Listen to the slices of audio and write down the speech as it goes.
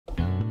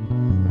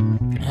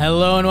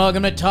Hello and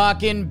welcome to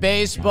Talkin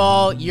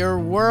Baseball. Your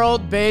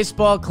World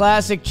Baseball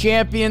Classic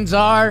champions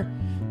are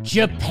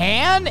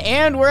Japan,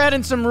 and we're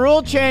adding some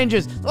rule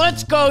changes.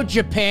 Let's go,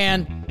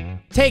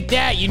 Japan. Take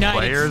that, United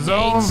Players States.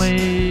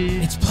 only.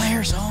 It's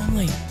players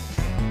only.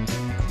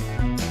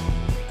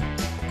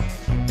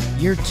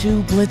 Your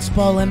two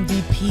Blitzball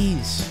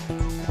MVPs.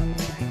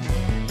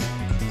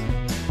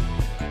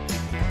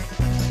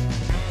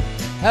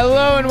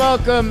 Hello and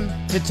welcome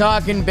to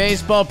Talkin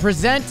Baseball,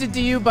 presented to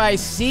you by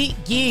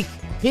SeatGeek.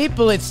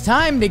 People, it's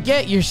time to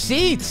get your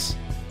seats.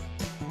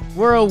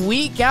 We're a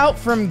week out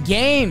from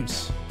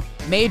games,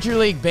 Major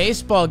League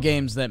Baseball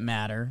games that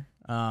matter.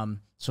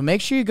 So make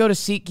sure you go to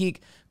SeatGeek,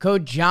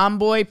 code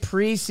JOHNBOY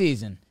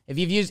preseason. If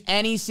you've used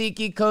any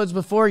SeatGeek codes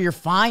before, you're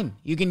fine.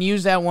 You can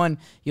use that one.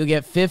 You'll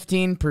get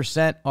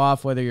 15%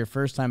 off whether you're a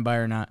first-time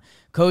buyer or not.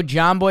 Code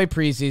JOHNBOY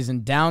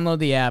preseason. Download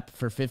the app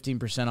for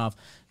 15% off.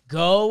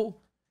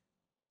 Go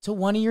to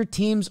one of your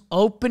team's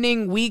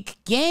opening week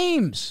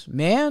games,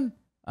 man.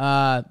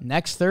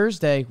 Next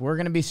Thursday, we're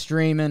going to be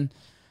streaming.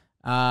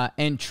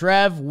 And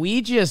Trev,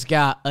 we just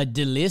got a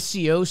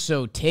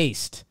delicioso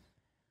taste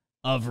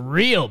of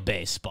real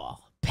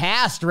baseball.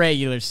 Past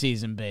regular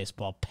season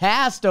baseball.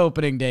 Past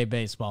opening day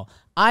baseball.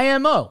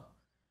 IMO.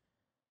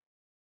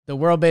 The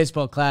World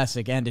Baseball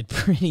Classic ended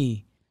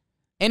pretty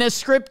in a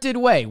scripted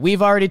way.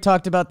 We've already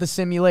talked about the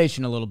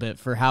simulation a little bit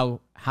for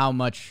how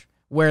much,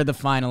 where the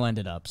final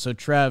ended up. So,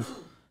 Trev,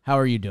 how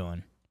are you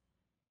doing?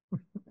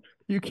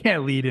 You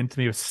can't lead into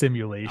me with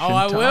simulation. Oh,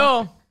 I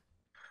will.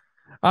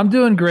 I'm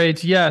doing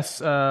great. Yes,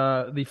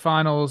 the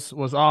finals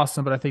was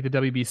awesome, but I think the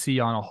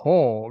WBC on a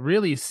whole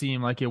really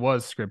seemed like it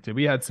was scripted.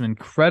 We had some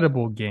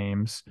incredible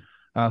games,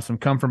 some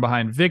come from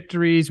behind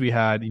victories. We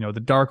had,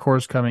 the dark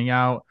horse coming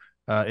out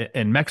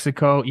in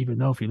Mexico, even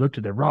though if you looked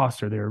at their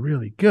roster, they were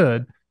really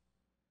good.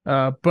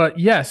 But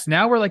yes,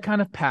 now we're like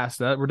kind of past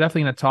that. We're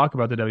definitely going to talk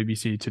about the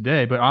WBC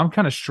today, but I'm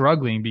kind of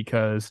struggling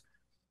because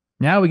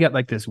now we got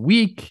like this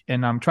week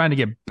and I'm trying to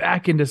get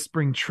back into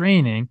spring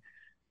training.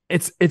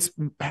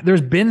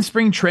 There's been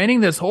spring training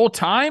this whole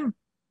time.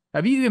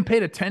 Have you even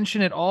paid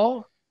attention at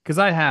all? Because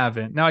I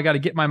haven't. Now I got to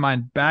get my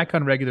mind back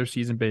on regular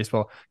season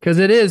baseball because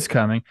it is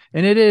coming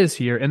and it is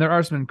here. And there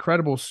are some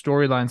incredible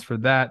storylines for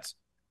that.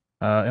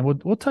 And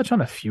we'll touch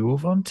on a few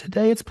of them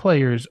today. It's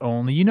players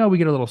only. We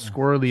get a little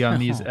squirrely on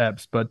these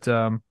eps, but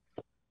to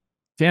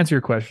answer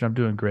your question, I'm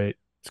doing great.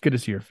 It's good to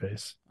see your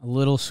face. A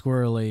little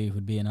squirrely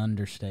would be an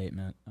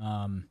understatement.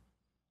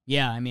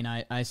 Yeah, I mean,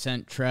 I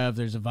sent Trev,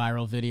 there's a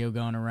viral video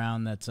going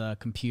around that's a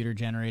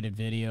computer-generated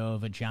video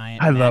of a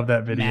giant love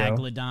that video.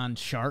 Megalodon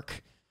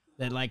shark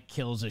that,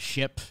 kills a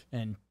ship,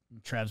 and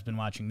Trev's been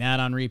watching that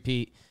on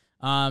repeat.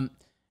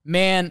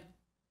 Man,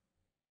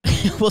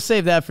 we'll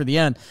save that for the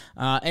end.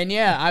 And,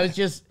 yeah,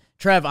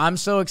 Trev, I'm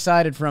so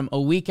excited from a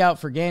week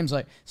out for games.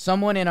 Like,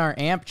 someone in our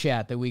AMP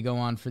chat that we go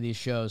on for these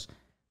shows,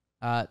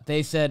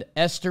 they said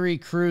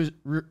Esteri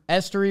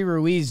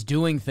Ruiz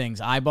doing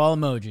things, eyeball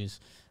emojis.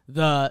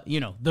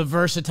 The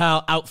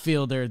versatile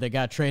outfielder that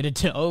got traded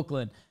to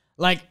Oakland.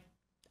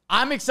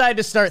 I'm excited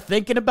to start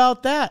thinking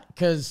about that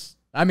because,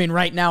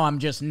 right now I'm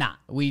just not.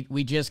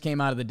 We just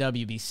came out of the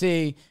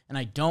WBC, and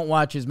I don't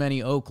watch as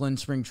many Oakland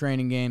spring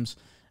training games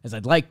as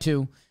I'd like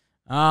to.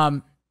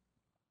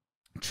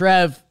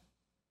 Trev,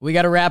 we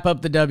got to wrap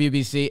up the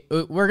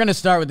WBC. We're going to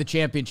start with the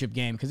championship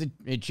game because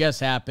it just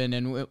happened,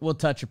 and we'll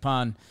touch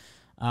upon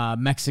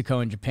Mexico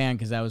and Japan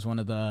because that was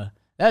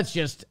that's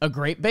just a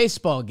great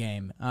baseball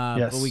game.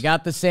 Yes. But we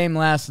got the same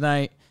last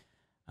night.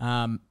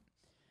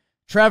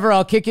 Trevor,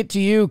 I'll kick it to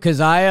you because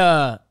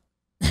it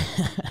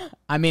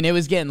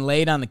was getting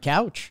late on the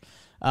couch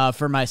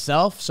for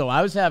myself, so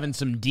I was having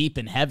some deep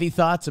and heavy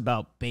thoughts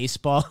about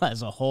baseball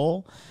as a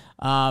whole.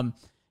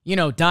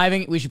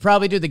 We should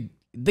probably do the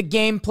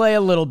gameplay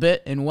a little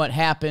bit and what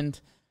happened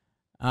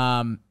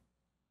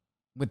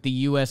with the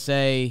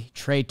USA,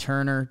 Trey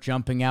Turner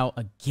jumping out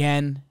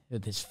again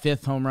with his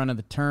 5th home run of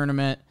the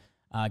tournament.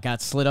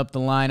 Got slid up the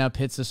lineup,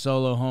 hits a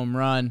solo home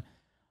run.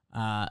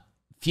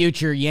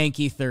 Future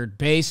Yankee third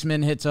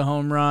baseman hits a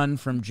home run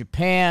from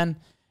Japan.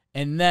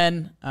 And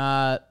then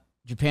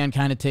Japan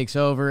kind of takes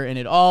over, and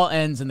it all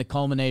ends in the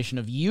culmination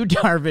of Yu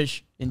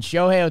Darvish and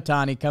Shohei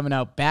Ohtani coming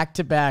out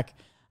back-to-back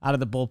out of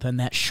the bullpen.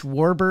 That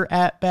Schwarber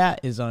at-bat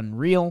is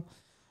unreal.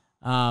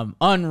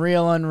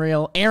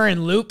 Unreal.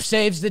 Aaron Loop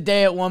saves the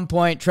day at one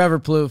point. Trevor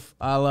Plouffe,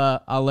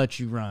 I'll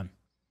let you run.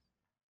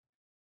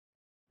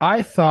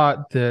 I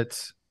thought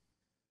that...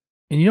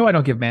 And I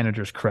don't give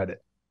managers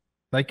credit,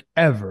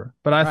 ever.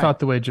 But I thought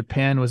the way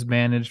Japan was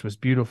managed was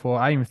beautiful.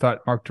 I even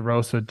thought Mark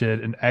DeRosa did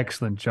an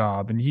excellent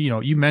job. And,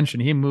 you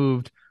mentioned he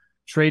moved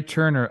Trey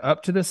Turner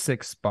up to the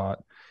 6th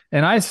spot.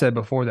 And I said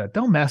before that,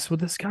 don't mess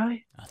with this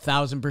guy.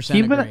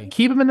 1,000% agree.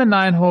 Keep him in the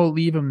 9 hole,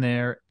 leave him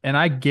there. And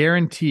I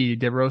guarantee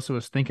DeRosa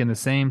was thinking the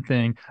same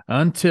thing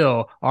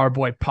until our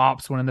boy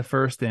pops one in the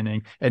 1st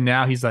inning. And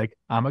now he's like,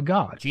 I'm a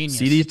god. Genius.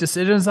 See these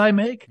decisions I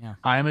make? Yeah.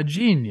 I am a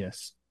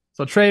genius.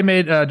 So Trey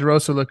made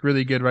DeRosa look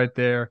really good right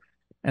there.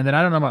 And then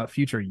I don't know about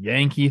future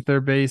Yankee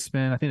third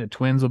baseman. I think the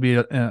Twins will be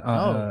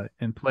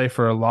in play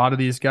for a lot of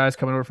these guys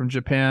coming over from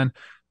Japan.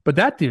 But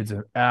that dude's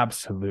an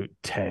absolute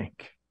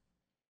tank.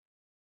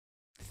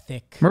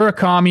 Thick.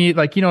 Murakami,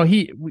 like,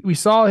 we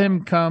saw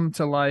him come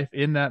to life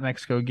in that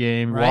Mexico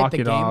game, right, walk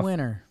the it game off.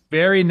 Winner.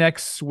 Very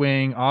next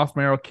swing off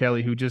Merrill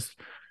Kelly, who just,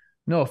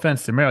 no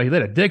offense to Merrill, he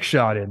lit a dick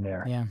shot in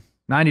there. Yeah.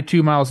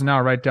 92 miles an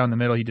hour right down the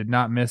middle. He did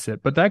not miss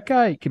it. But that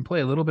guy can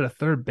play a little bit of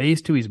third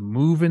base too. He's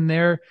moving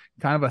there,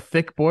 kind of a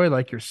thick boy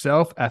like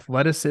yourself,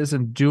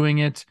 athleticism, doing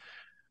it.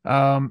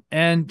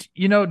 And,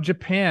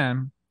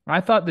 Japan,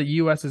 I thought the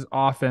U.S.'s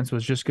offense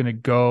was just going to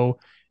go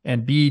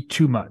and be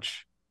too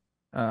much.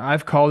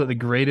 I've called it the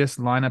greatest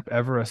lineup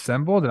ever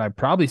assembled, and I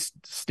probably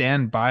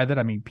stand by that.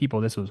 I mean, people,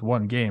 this was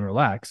one game.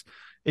 Relax.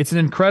 It's an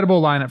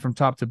incredible lineup from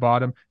top to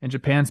bottom, and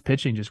Japan's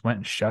pitching just went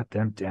and shut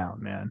them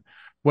down, man.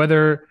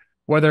 Whether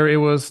it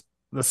was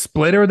the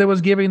splitter that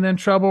was giving them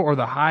trouble or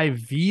the high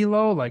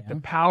velo, the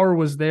power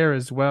was there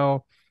as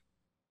well.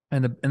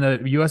 And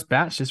the U.S.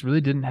 bats just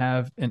really didn't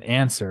have an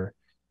answer.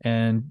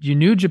 And you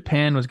knew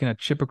Japan was going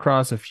to chip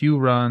across a few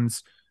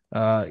runs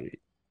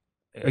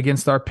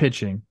against our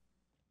pitching.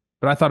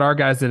 But I thought our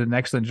guys did an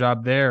excellent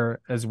job there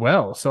as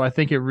well. So I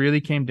think it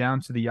really came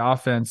down to the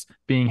offense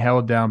being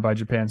held down by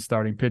Japan's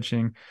starting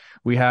pitching.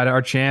 We had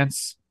our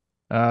chance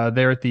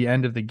there at the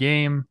end of the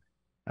game.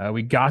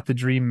 We got the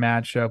dream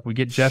matchup. We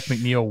get Jeff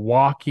McNeil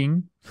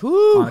walking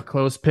on a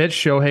close pitch.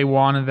 Shohei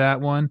wanted that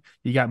one.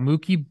 You got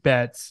Mookie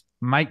Betts,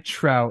 Mike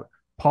Trout,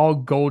 Paul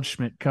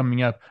Goldschmidt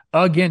coming up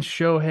against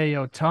Shohei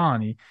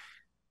Ohtani.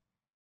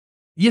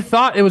 You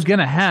thought it was going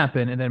to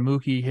happen, and then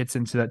Mookie hits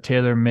into that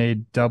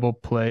tailor-made double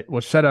play,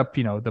 which set up,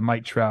 the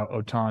Mike Trout,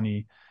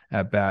 Ohtani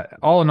at bat.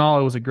 All in all,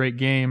 it was a great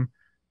game.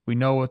 We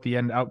know what the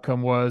end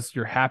outcome was.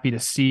 You're happy to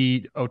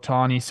see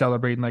Ohtani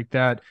celebrating like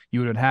that.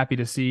 You would have been happy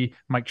to see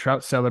Mike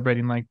Trout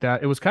celebrating like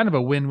that. It was kind of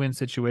a win-win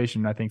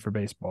situation, I think, for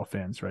baseball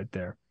fans right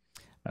there.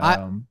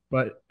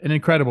 But an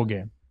incredible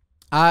game.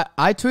 I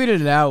tweeted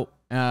it out,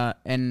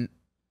 and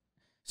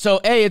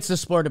so, it's the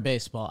sport of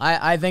baseball.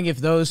 I think if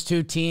those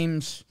two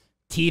teams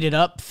teed it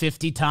up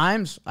 50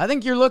 times, I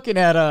think you're looking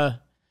at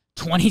a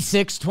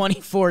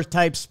 26-24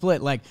 type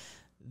split. Like,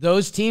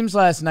 those teams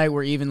last night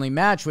were evenly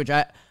matched, which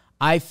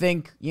I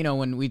think,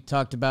 when we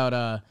talked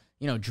about,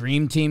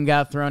 Dream Team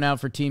got thrown out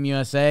for Team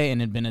USA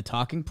and had been a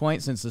talking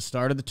point since the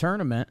start of the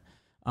tournament,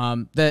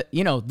 that,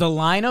 the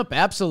lineup,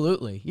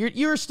 absolutely.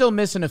 You're still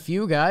missing a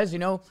few guys,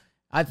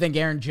 I think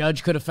Aaron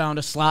Judge could have found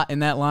a slot in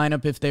that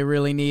lineup if they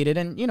really needed.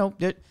 And,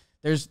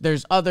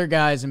 there's other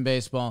guys in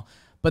baseball.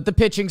 But the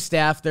pitching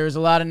staff, there's a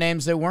lot of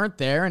names that weren't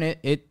there. And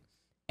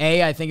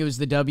I think it was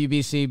the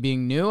WBC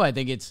being new. I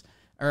think it's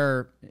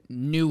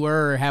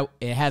newer.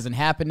 It hasn't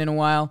happened in a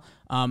while.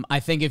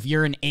 I think if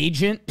you're an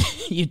agent,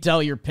 you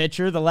tell your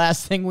pitcher the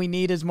last thing we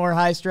need is more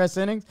high-stress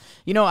innings.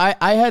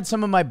 I had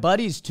some of my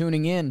buddies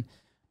tuning in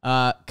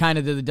kind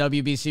of to the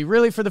WBC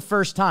really for the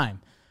first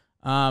time.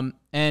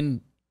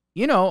 And,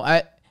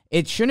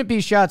 it shouldn't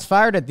be shots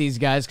fired at these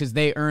guys because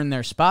they earn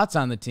their spots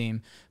on the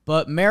team.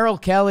 But Merrill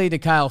Kelly to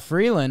Kyle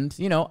Freeland,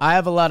 I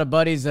have a lot of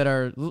buddies that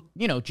are,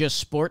 just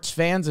sports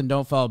fans and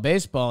don't follow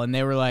baseball. And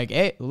they were like,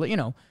 hey,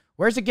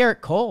 where's a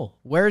Garrett Cole?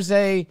 Where's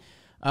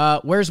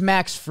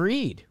Max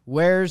Fried?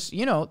 There's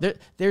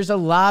a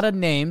lot of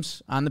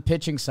names on the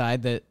pitching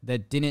side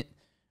that didn't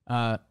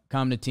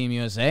come to Team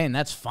USA. And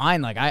that's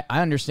fine. Like, I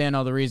understand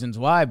all the reasons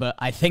why, but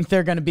I think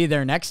they're going to be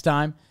there next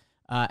time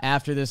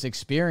after this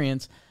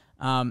experience.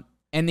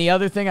 And the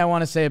other thing I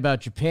want to say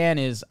about Japan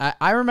is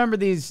I remember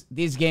these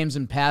games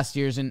in past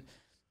years, and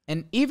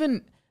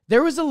even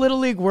there was a Little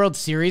League World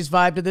Series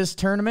vibe to this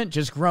tournament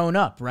just growing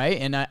up, right?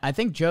 And I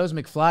think Joe's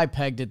McFly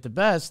pegged it the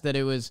best, that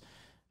it was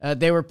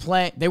they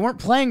weren't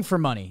playing for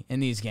money in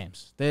these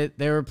games. They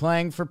were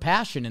playing for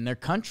passion in their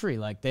country.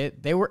 Like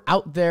they were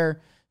out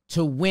there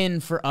to win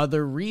for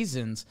other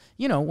reasons.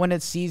 When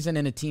it's season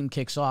and a team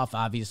kicks off,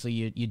 obviously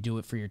you do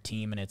it for your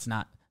team, and it's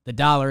not, the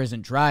dollar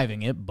isn't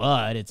driving it,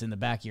 but it's in the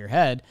back of your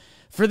head.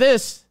 For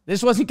this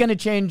wasn't going to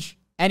change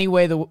any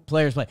way the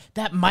players play.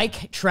 That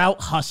Mike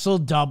Trout hustle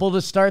double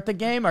to start the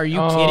game? Are you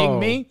kidding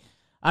me?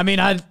 I mean,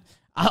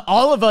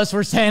 all of us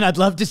were saying I'd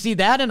love to see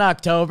that in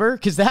October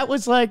because that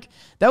was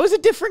a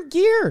different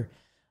gear.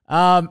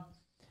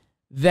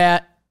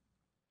 That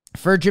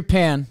for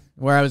Japan,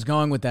 where I was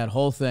going with that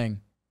whole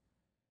thing,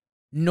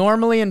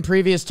 normally in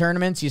previous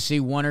tournaments, you see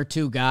one or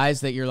two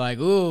guys that you're like,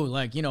 ooh,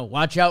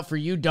 watch out for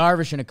you,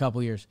 Darvish, in a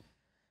couple years.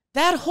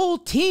 That whole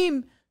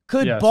team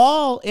could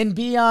ball and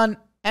be on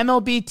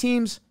MLB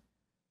teams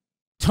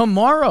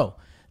tomorrow.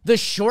 The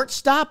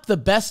shortstop, the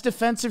best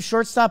defensive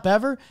shortstop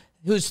ever,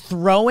 whose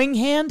throwing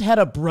hand had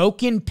a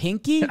broken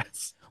pinky.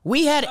 Yes.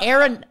 We had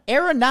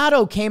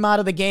Arenado came out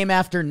of the game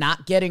after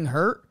not getting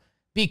hurt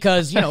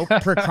because,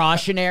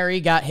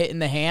 precautionary, got hit in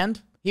the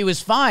hand. He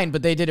was fine,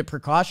 but they did it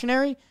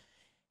precautionary.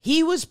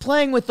 He was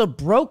playing with a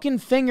broken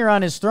finger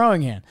on his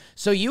throwing hand.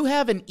 So you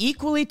have an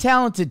equally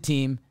talented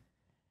team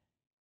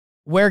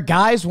where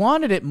guys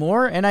wanted it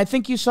more, and I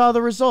think you saw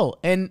the result.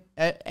 And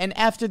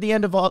after the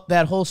end of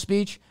that whole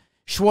speech,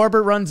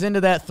 Schwarber runs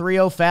into that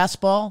 3-0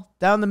 fastball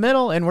down the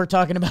middle, and we're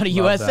talking about a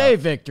USA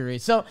victory.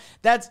 So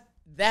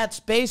that's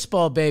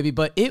baseball, baby.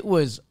 But it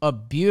was a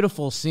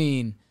beautiful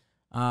scene,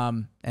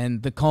 and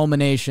the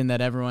culmination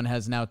that everyone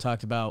has now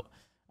talked about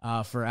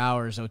for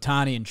hours.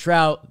 Ohtani and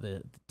Trout,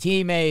 the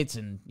teammates,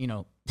 and, you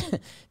know,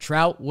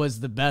 Trout was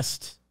the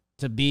best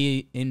to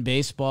be in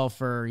baseball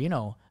for, you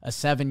know, a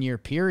 7-year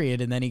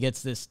period, and then he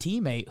gets this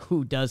teammate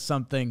who does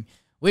something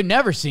we've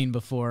never seen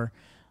before.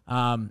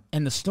 And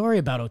the story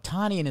about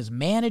Ohtani and his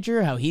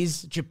manager, how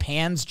he's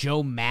Japan's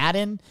Joe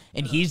Madden,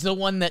 and he's the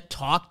one that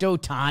talked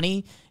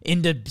Ohtani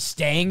into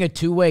staying a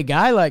two-way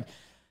guy. Like,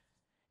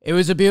 it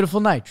was a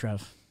beautiful night,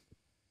 Trev.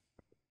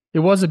 It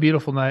was a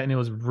beautiful night, and it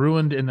was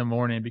ruined in the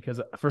morning because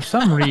for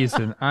some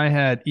reason I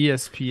had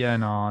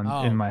ESPN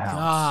on in my house.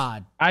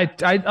 God.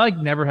 I like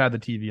never had the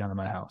TV on in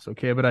my house,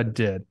 okay, but I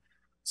did.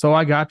 So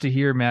I got to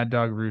hear Mad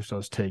Dog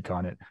Russo's take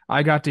on it.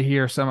 I got to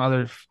hear some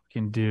other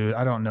fucking dude,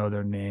 I don't know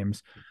their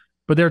names,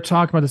 but they're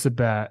talking about this at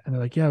bat, and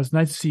they're like, yeah, it was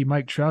nice to see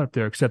Mike Trout up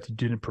there, except he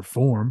didn't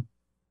perform.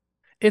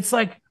 It's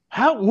like,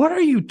 what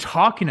are you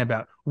talking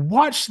about?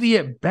 Watch the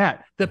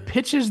at-bat, the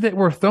pitches that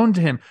were thrown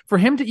to him, for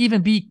him to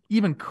even be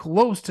even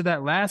close to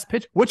that last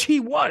pitch, which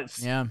he was.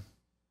 Yeah.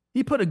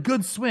 He put a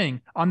good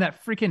swing on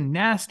that freaking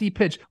nasty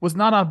pitch, was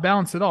not off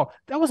balance at all.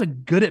 That was a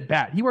good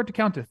at-bat. He worked a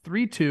count to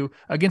 3-2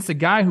 against a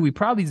guy who he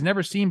probably has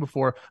never seen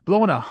before,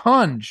 blowing a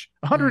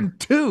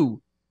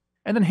 102,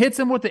 and then hits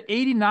him with the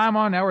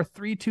 89-mile-an-hour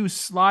 3-2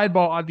 slide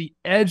ball on the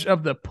edge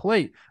of the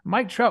plate.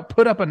 Mike Trout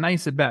put up a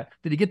nice at-bat.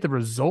 Did he get the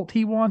result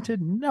he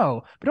wanted?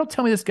 No. But don't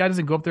tell me this guy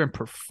doesn't go up there and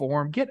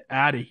perform. Get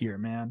out of here,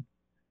 man.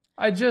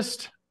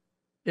 It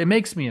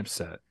makes me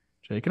upset,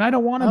 Jake, and I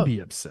don't want to be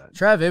upset.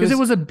 Trev, because it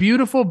was a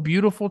beautiful,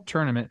 beautiful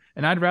tournament,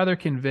 and I'd rather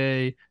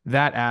convey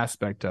that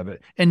aspect of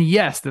it. And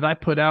yes, did I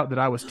put out that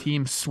I was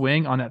team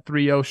swing on that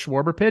 3-0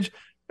 Schwarber pitch?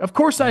 Of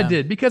course I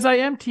did, because I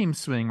am team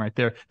swing right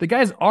there. The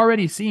guy's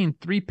already seen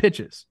 3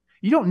 pitches.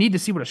 You don't need to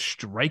see what a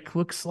strike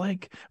looks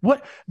like.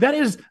 What that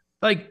is,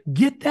 like,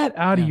 get that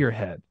out of your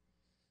head.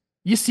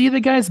 You see the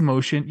guy's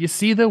motion. You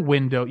see the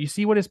window. You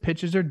see what his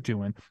pitches are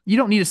doing. You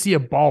don't need to see a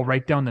ball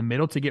right down the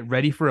middle to get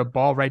ready for a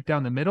ball right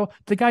down the middle.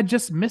 The guy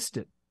just missed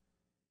it.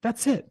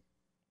 That's it.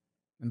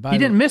 He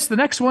didn't miss the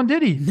next one,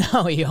 did he?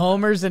 No, he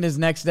homers in his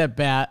next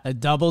at-bat, a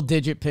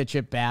double-digit pitch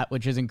at-bat,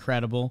 which is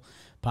incredible.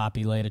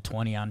 Poppy laid a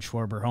 20 on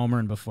Schwarber homer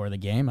and before the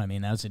game. I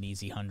mean, that was an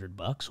easy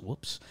 $100.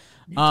 Whoops.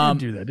 You did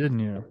do that, didn't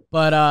you?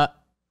 But,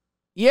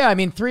 yeah, I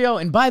mean,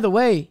 3-0. And by the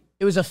way,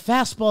 it was a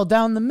fastball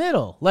down the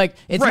middle. Like,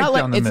 it's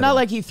not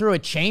like he threw a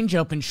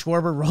changeup and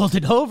Schwarber rolled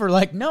it over.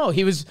 Like, no,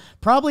 he was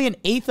probably an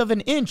eighth of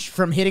an inch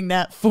from hitting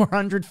that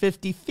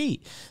 450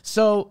 feet.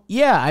 So,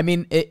 yeah, I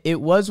mean, it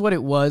was what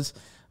it was.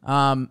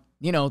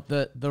 You know,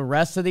 the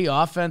rest of the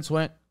offense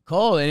went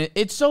cold. And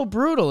it's so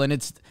brutal. And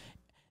it's,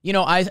 you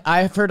know,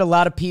 I've heard a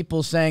lot of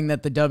people saying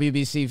that the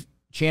WBC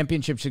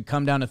championship should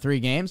come down to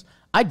 3 games.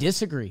 I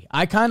disagree.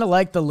 I kind of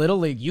like the Little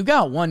League. You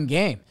got 1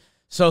 game.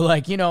 So,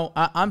 like, you know,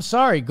 I'm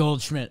sorry,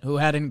 Goldschmidt, who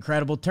had an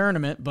incredible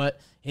tournament,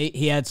 but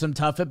he had some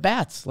tough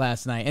at-bats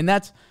last night. And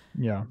that's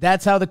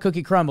how the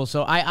cookie crumbles.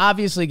 So I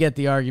obviously get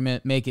the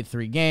argument, make it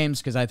 3 games,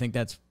 because I think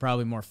that's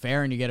probably more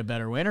fair and you get a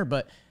better winner.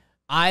 But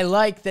I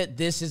like that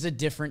this is a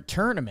different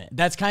tournament.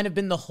 That's kind of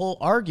been the whole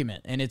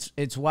argument, and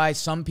it's why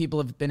some people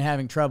have been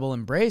having trouble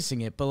embracing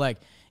it. But, like,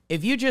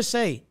 if you just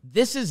say,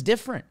 this is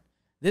different,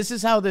 this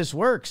is how this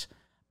works,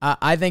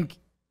 I think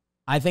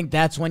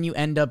that's when you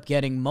end up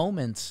getting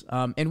moments.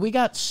 And we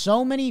got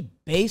so many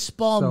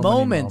baseball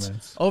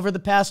moments over the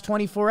past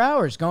 24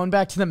 hours, going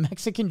back to the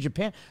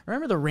Mexican-Japan.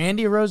 Remember the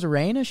Randy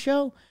Rosarena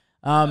show?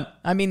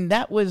 I mean,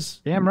 that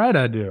was damn right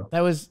I do.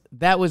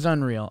 That was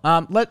unreal.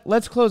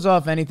 Let's close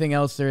off anything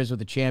else there is with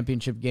the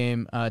championship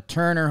game.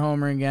 Turner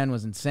homer again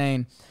was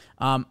insane.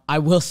 I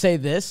will say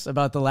this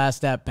about the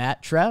last at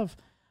bat, Trev.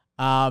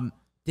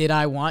 Did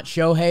I want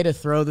Shohei to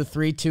throw the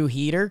 3-2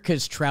 heater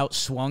because Trout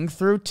swung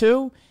through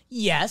 2?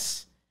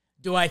 Yes.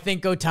 Do I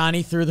think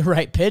Ohtani threw the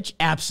right pitch?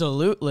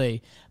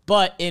 Absolutely.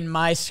 But in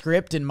my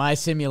script, in my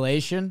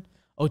simulation,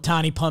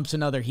 Ohtani pumps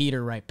another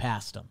heater right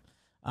past him.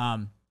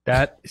 I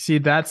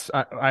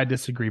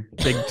disagree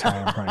big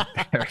time right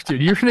there,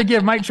 dude. You're gonna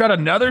give Mike Trout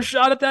another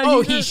shot at that?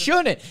 Oh, he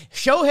shouldn't.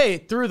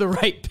 Shohei threw the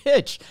right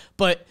pitch,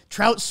 but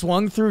Trout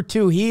swung through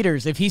 2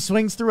 heaters. If he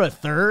swings through a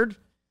third,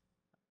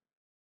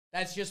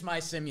 that's just my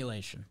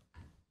simulation.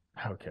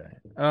 Okay.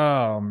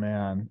 Oh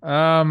man.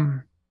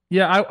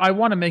 Yeah, I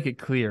want to make it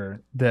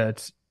clear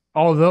that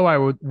although I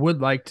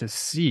would like to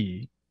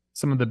see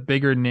some of the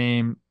bigger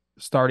name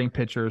starting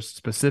pitchers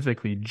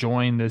specifically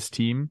join this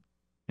team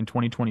in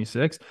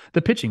 2026,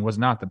 the pitching was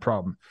not the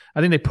problem.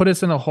 I think they put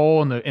us in a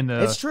hole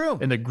it's true.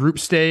 In the group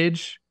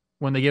stage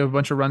when they gave a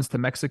bunch of runs to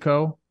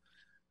Mexico.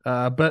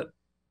 But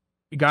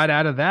we got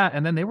out of that,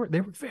 and then they were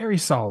very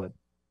solid.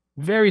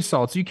 Very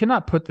solid. So you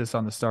cannot put this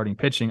on the starting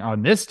pitching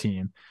on this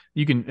team.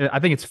 I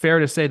think it's fair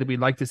to say that we'd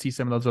like to see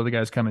some of those other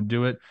guys come and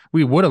do it.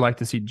 We would have liked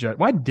to see Judge.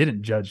 Why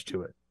didn't Judge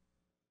do it?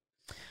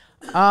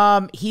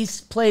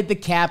 He's played the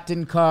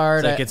captain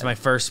card. It's like it's my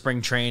first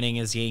spring training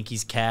as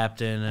Yankees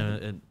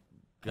captain.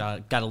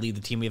 got to lead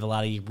the team. We have a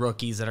lot of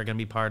rookies that are going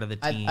to be part of the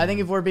team. I think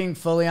if we're being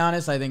fully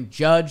honest, I think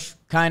Judge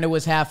kind of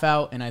was half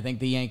out, and I think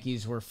the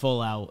Yankees were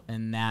full out,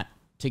 and that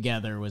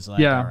together was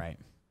like, all right.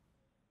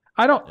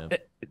 I don't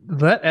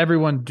let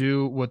everyone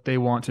do what they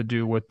want to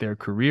do with their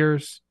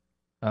careers.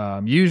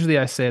 Usually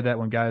I say that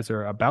when guys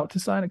are about to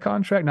sign a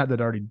contract, not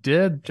that already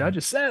did. Judge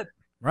just said.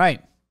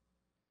 Right.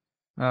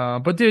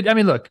 But dude, I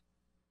mean, look,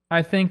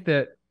 I think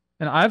that,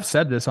 and I've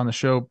said this on the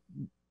show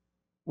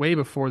way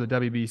before the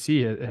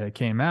WBC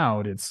came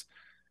out, it's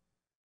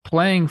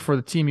playing for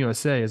the Team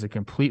USA is a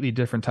completely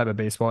different type of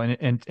baseball.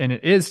 And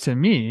it is to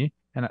me,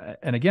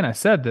 and again, I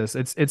said this,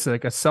 it's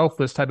like a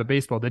selfless type of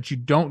baseball that you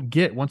don't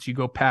get once you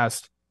go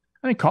past,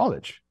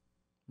 college.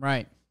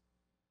 Right.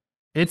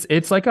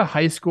 It's like a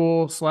high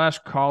school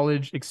 /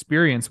 college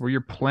experience where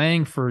you're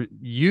playing for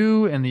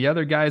you and the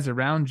other guys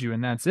around you,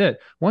 and that's it.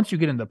 Once you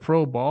get into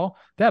pro ball,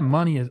 that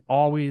money is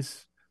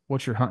always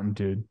what you're hunting,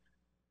 dude.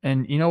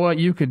 And you know what?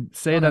 You could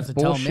say that's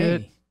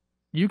bullshit.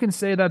 You can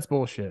say that's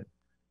bullshit.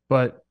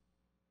 But,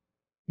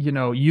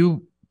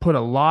 you put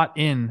a lot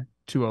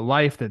into a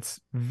life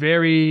that's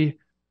the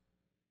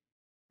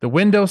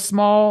window's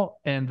small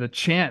and the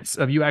chance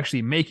of you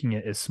actually making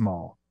it is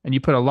small. And you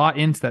put a lot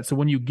into that. So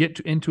when you get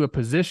into a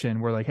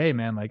position where like, hey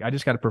man, like I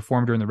just got to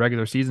perform during the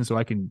regular season so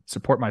I can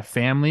support my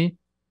family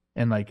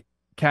and like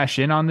cash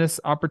in on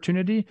this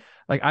opportunity.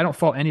 Like I don't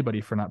fault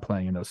anybody for not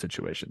playing in those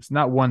situations.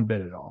 Not one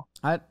bit at all.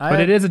 But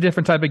it is a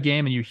different type of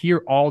game and you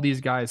hear all these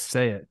guys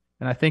say it.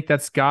 And I think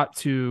that's got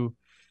to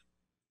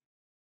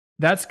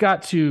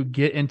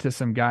get into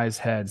some guys'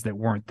 heads that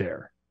weren't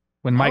there.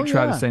 When Mike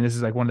Trout is saying this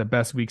is like one of the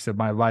best weeks of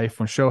my life,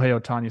 when Shohei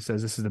Ohtani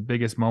says this is the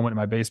biggest moment in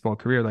my baseball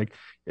career, like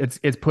it's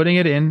putting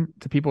it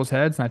into people's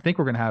heads. And I think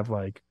we're going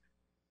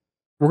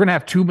to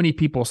have too many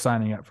people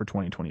signing up for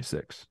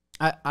 2026,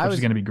 which is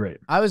going to be great.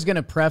 I was going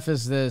to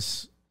preface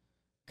this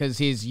because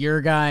he's your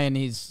guy and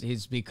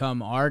he's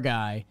become our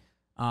guy.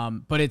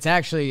 But it's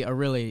actually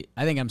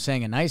I think I'm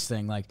saying a nice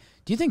thing. Like,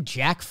 do you think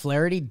Jack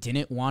Flaherty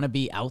didn't want to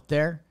be out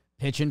there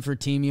pitching for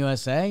Team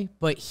USA?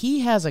 But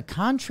he has a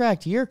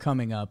contract year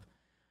coming up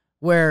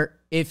where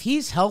if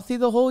he's healthy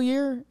the whole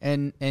year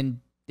and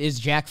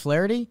is Jack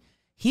Flaherty,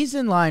 he's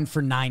in line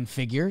for 9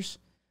 figures.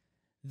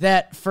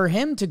 That for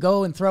him to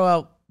go and throw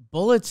out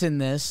bullets in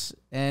this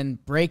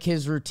and break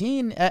his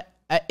routine,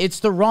 it's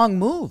the wrong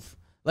move.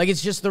 Like,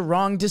 it's just the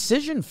wrong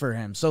decision for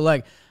him. So,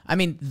 like, I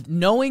mean,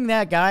 knowing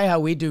that guy how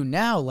we do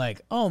now,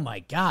 like, oh, my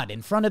God,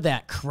 in front of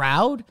that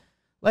crowd,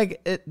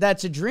 like,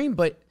 that's a dream.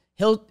 But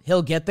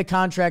he'll get the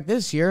contract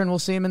this year, and we'll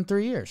see him in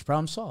 3 years.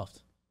 Problem solved.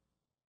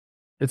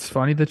 It's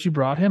funny that you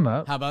brought him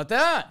up. How about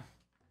that?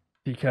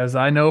 Because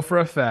I know for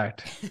a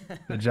fact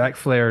that Jack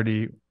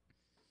Flaherty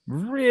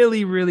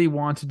really, really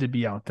wanted to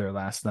be out there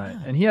last night.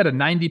 And he had a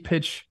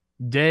 90-pitch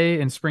day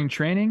in spring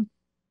training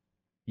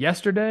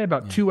yesterday,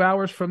 about 2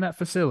 hours from that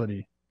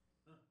facility.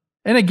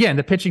 And again,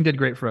 the pitching did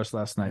great for us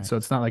last night, so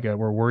it's not like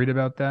we're worried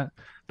about that.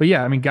 But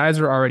yeah, I mean, guys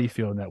are already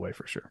feeling that way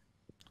for sure.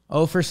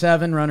 0 for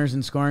 7 runners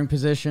in scoring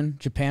position.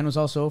 Japan was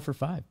also 0 for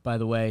 5, by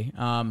the way.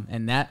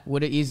 And that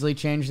would have easily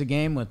changed the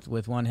game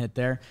with one hit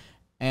there.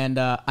 And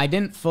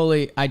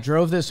I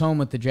drove this home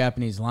with the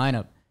Japanese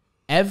lineup.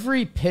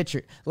 Every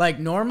pitcher,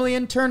 like normally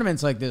in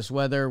tournaments like this,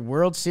 whether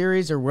World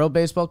Series or World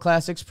Baseball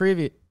Classics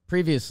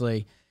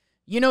previously,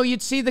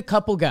 you'd see the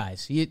couple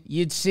guys.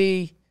 You'd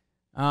see,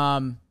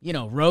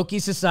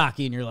 Roki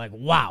Sasaki, and you're like,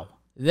 wow,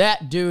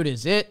 that dude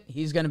is it.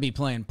 He's going to be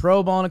playing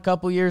pro ball in a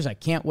couple years. I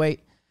can't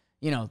wait.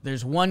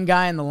 There's one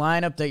guy in the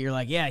lineup that you're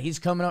like, yeah, he's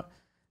coming up.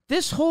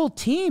 This whole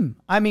team,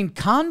 I mean,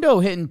 Kondo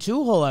hitting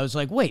 2-hole. I was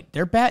like, wait,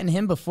 they're batting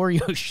him before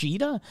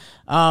Yoshida?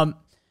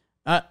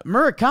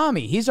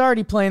 Murakami, he's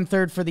already playing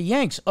third for the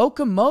Yanks.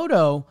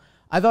 Okamoto,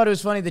 I thought it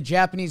was funny. The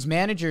Japanese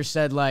manager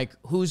said, like,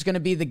 who's going to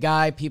be the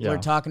guy people are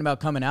talking about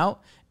coming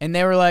out? And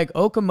they were like,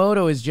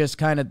 Okamoto is just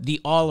kind of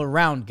the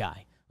all-around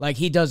guy. Like,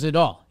 he does it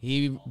all.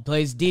 He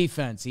plays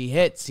defense. He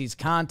hits. He's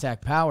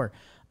contact, power.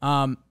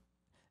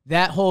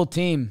 That whole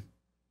team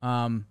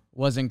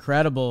was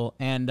incredible.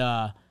 And,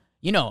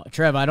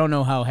 Trev, I don't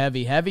know how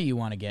heavy you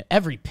want to get.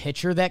 Every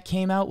pitcher that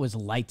came out was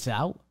lights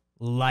out,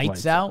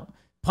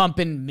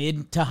 pumping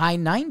mid to high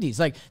 90s.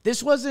 Like,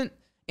 this wasn't,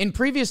 in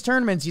previous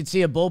tournaments, you'd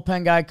see a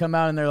bullpen guy come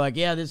out and they're like,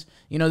 yeah,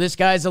 this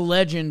guy's a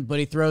legend, but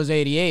he throws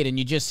 88, and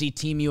you just see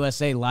Team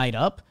USA light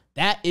up.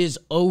 That is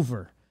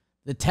over.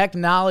 The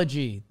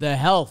technology, the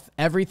health,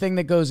 everything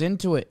that goes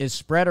into it is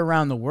spread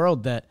around the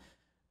world that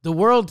the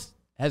world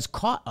has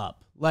caught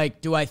up.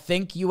 Like, do I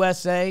think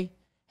USA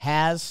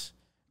has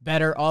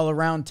better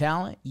all-around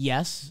talent?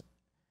 Yes.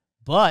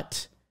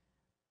 But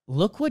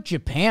look what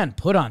Japan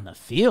put on the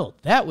field.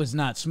 That was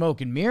not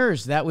smoke and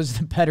mirrors. That was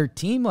the better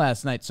team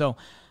last night. So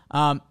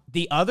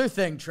the other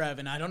thing, Trev,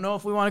 and I don't know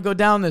if we want to go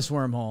down this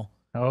wormhole.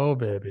 Oh,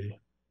 baby.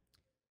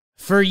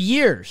 For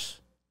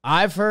years,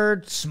 I've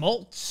heard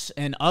Smoltz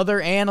and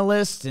other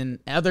analysts and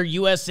other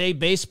USA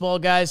baseball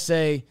guys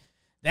say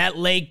that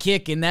leg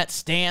kick and that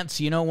stance,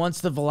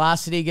 once the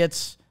velocity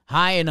gets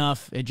high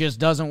enough, it just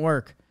doesn't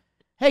work.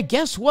 Hey,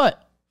 guess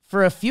what?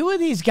 For a few of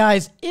these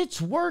guys,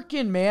 it's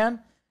working, man.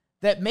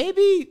 that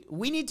maybe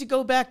we need to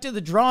go back to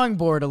the drawing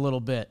board a little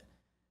bit.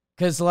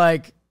 Because,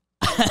 like,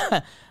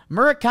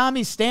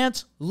 Murakami's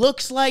stance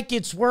looks like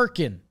it's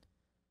working.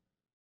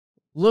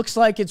 Looks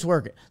like it's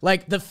working.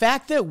 Like, the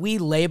fact that we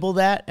label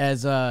that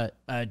as a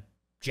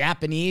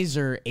Japanese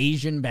or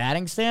Asian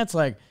batting stance,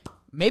 like,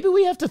 maybe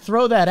we have to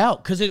throw that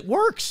out because it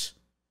works.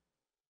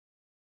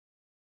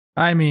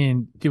 I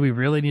mean, do we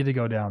really need to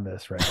go down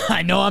this right now?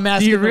 I know I'm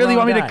asking. Do you really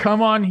want me guy. to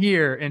come on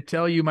here and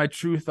tell you my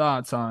true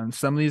thoughts on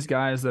some of these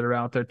guys that are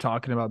out there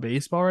talking about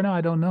baseball right now?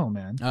 I don't know,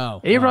 man. Oh,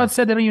 A-Rod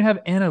said they don't even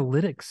have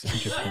analytics in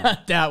Japan.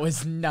 That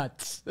was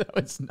nuts. That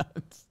was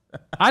nuts.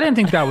 I didn't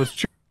think that was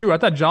true. I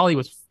thought Jolly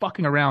was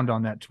fucking around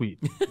on that tweet.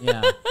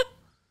 Yeah.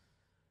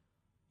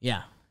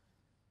 Yeah.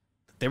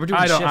 They were doing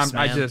shifts,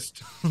 man. I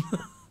just...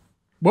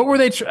 What were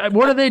they?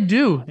 What do they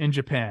do in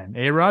Japan?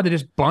 A-Rod, they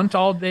just bunt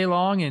all day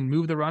long and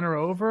move the runner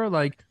over.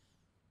 Like,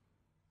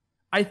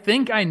 I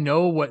think I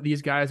know what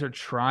these guys are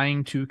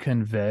trying to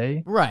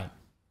convey, Right.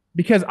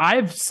 because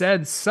I've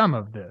said some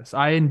of this.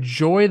 I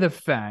enjoy the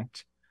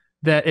fact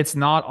that it's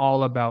not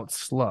all about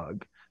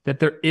slug, that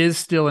there is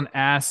still an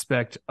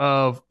aspect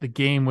of the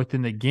game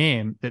within the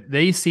game that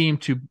they seem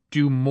to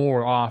do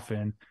more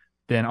often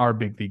than our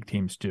big league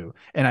teams do.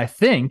 And I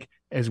think,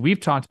 as we've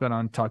talked about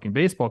on Talking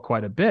Baseball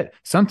quite a bit,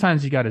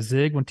 sometimes you got to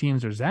zig when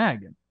teams are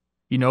zagging.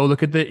 You know,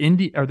 look at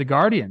the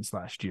Guardians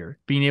last year,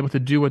 being able to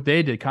do what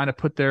they did, kind of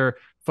put their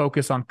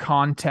focus on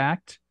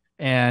contact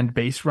and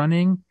base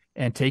running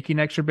and taking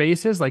extra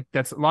bases. Like,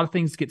 that's a lot of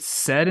things get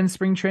said in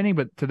spring training,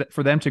 but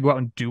for them to go out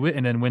and do it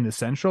and then win the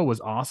Central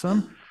was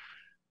awesome.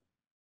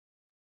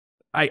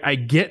 I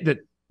get that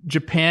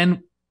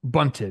Japan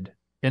bunted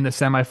in the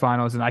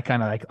semifinals, and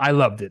I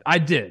loved it. I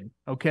did.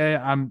 Okay.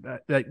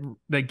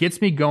 That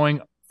gets me going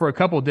for a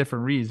couple of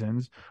different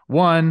reasons.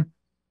 One,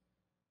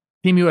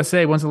 Team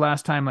USA, when's the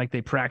last time like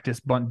they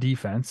practiced bunt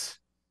defense?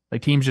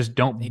 Like, teams just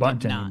don't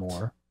bunt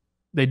anymore.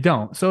 They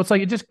don't. So it's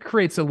like, it just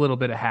creates a little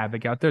bit of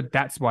havoc out there.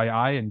 That's why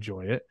I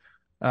enjoy it.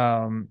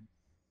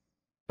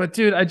 But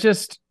dude,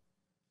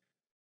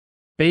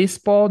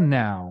 baseball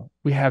now,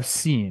 we have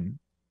seen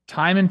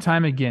time and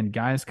time again,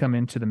 guys come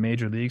into the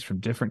major leagues from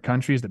different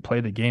countries that play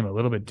the game a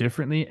little bit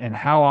differently. And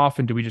how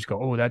often do we just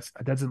go, oh, that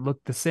doesn't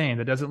look the same.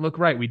 That doesn't look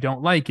right. We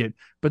don't like it.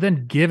 But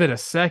then give it a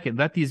second.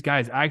 Let these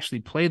guys actually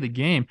play the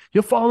game.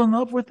 You'll fall in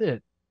love with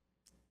it.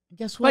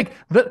 Guess what? Like,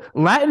 the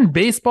Latin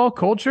baseball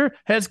culture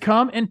has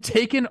come and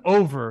taken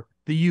over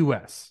the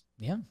U.S.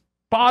 Yeah.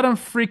 Bottom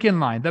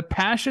freaking line. The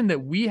passion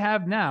that we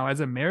have now as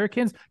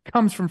Americans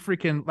comes from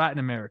freaking Latin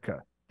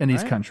America and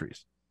these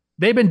countries.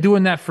 They've been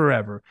doing that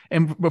forever.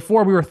 And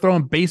before, we were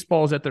throwing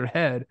baseballs at their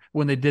head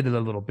when they did it a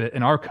little bit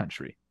in our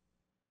country.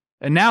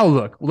 And now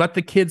look, let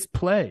the kids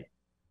play.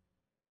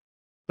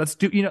 Let's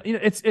do,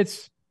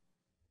 it's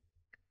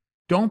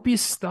don't be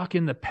stuck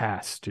in the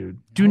past, dude.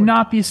 Do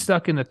not be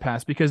stuck in the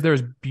past, because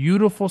there's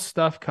beautiful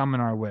stuff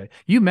coming our way.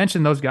 You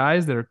mentioned those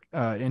guys that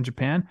are in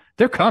Japan.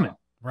 They're coming.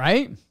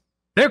 Right?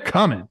 They're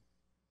coming.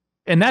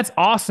 And that's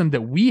awesome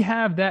that we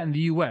have that in the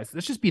U.S.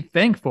 Let's just be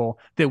thankful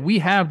that we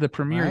have the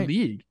Premier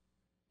League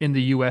in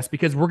the U.S.,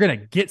 because we're going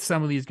to get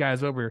some of these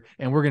guys over here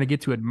and we're going to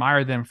get to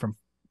admire them from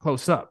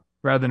close up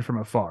rather than from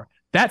afar.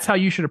 That's how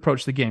you should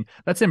approach the game.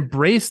 Let's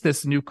embrace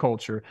this new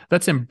culture.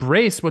 Let's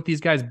embrace what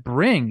these guys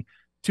bring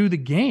to the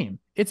game.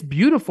 It's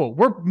beautiful.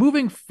 We're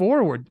moving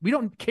forward. We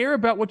don't care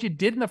about what you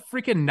did in the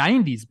freaking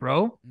 90s,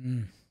 bro.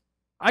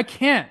 I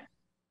can't.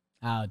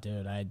 Oh,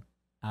 dude,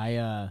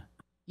 I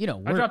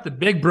dropped the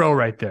big bro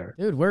right there.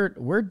 Dude,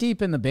 we're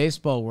deep in the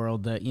baseball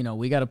world that,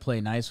 we got to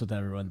play nice with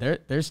everyone.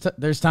 There's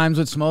times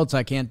with Smoltz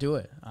I can't do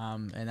it.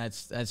 And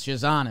that's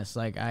just honest.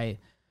 Like, I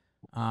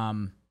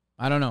don't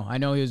know. I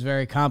know he was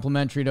very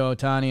complimentary to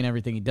Ohtani and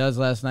everything he does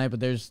last night, but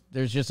there's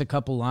just a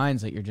couple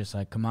lines that you're just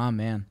like, come on,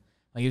 man.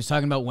 Like, he was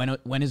talking about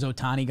when is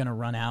Ohtani going to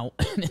run out?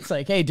 And it's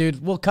like, hey,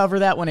 dude, we'll cover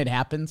that when it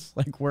happens.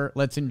 Like,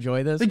 let's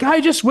enjoy this. The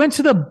guy just went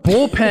to the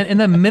bullpen in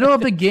the middle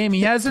of the game.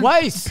 He hasn't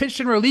Twice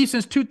pitched and released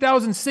since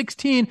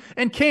 2016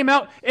 and came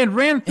out and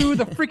ran through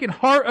the freaking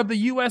heart of the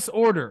U.S.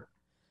 order.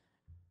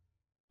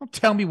 Don't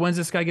tell me, when's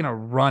this guy going to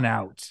run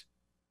out?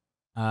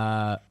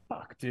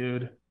 Fuck,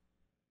 dude.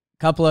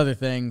 Couple other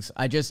things.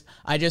 I just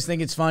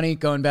think it's funny,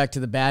 going back to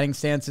the batting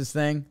stances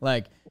thing.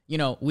 Like,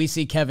 we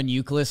see Kevin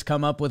Youkilis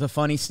come up with a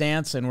funny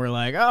stance, and we're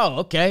like, oh,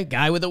 okay,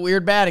 guy with a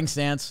weird batting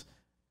stance.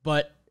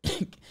 But,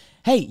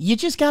 hey, you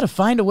just got to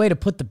find a way to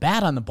put the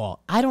bat on the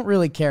ball. I don't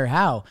really care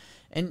how.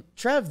 And,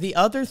 Trev, the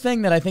other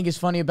thing that I think is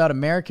funny about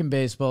American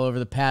baseball over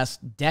the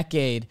past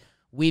decade,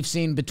 we've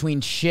seen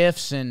between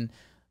shifts and,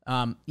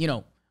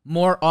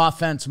 more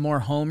offense,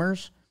 more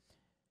homers.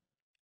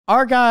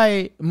 Our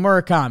guy,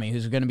 Murakami,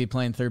 who's going to be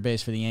playing third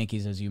base for the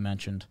Yankees, as you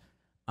mentioned,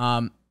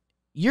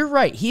 you're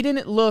right. He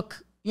didn't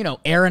look,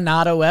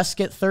 Arenado-esque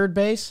at third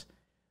base.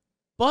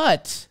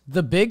 But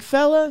the big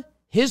fella,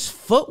 his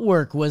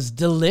footwork was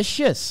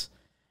delicious.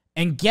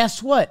 And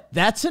guess what?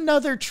 That's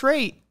another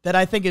trait that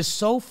I think is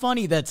so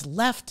funny that's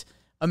left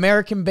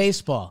American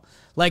baseball.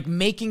 Like,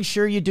 making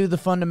sure you do the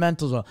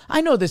fundamentals well.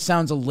 I know this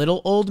sounds a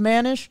little old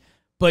manish,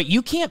 But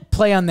you can't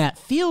play on that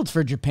field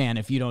for Japan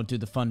if you don't do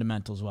the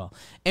fundamentals well.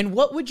 And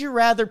what would you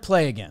rather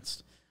play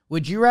against?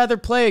 Would you rather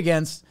play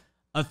against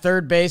a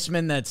third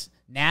baseman that's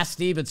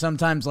nasty but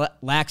sometimes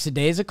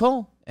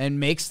lackadaisical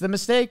and makes the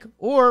mistake?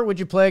 Or would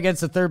you play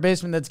against a third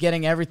baseman that's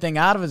getting everything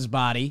out of his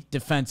body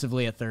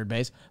defensively at third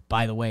base?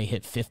 By the way,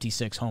 hit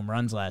 56 home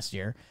runs last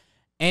year.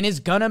 And is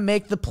going to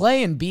make the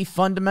play and be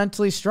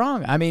fundamentally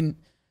strong. I mean,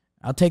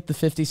 I'll take the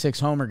 56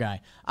 homer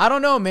guy. I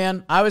don't know,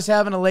 man. I was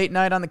having a late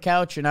night on the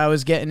couch, and I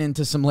was getting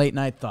into some late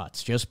night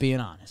thoughts, just being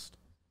honest.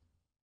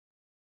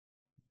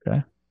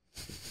 Okay.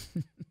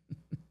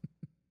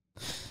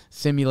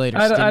 Simulator.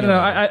 I don't know.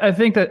 I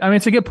think that, I mean,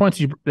 it's a good point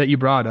that you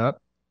brought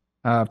up.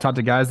 I've talked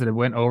to guys that have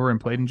went over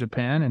and played in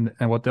Japan,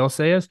 and what they'll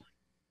say is,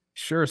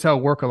 sure as hell,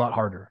 work a lot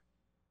harder.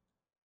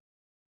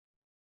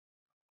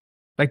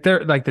 Like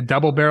they're like the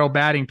double barrel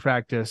batting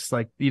practice,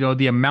 like, you know,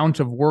 the amount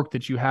of work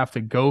that you have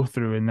to go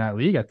through in that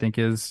league, I think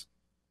is,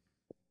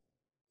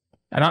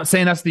 I'm not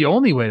saying that's the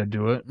only way to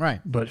do it, right?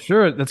 But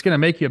sure, that's going to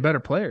make you a better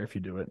player if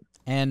you do it.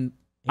 And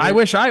I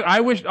wish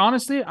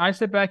honestly, I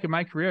sit back in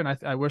my career and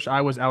I wish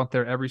I was out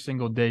there every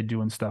single day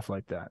doing stuff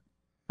like that.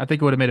 I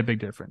think it would have made a big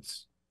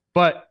difference.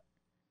 But,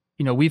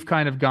 you know, we've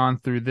kind of gone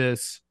through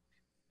this.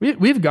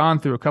 We've gone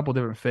through a couple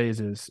different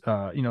phases,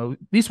 you know, at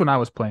least when I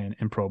was playing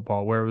in pro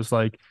ball, where it was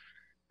like,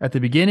 at the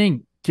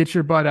beginning, get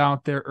your butt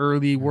out there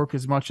early, work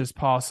as much as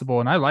possible.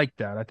 And I liked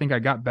that. I think I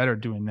got better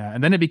doing that.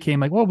 And then it became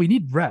like, well, we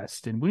need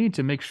rest and we need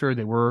to make sure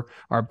that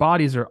our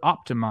bodies are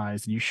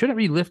optimized. And you shouldn't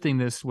be lifting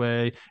this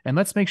way. And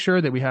let's make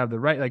sure that we have the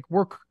right, like,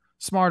 work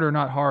smarter,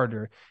 not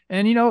harder.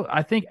 And, you know,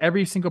 I think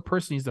every single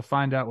person needs to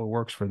find out what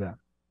works for them.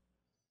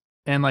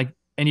 And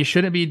you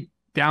shouldn't be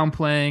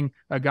downplaying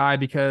a guy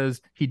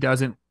because he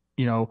doesn't,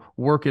 you know,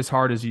 work as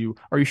hard as you,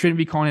 or you shouldn't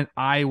be calling it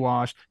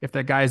eyewash if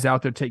that guy is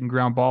out there taking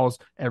ground balls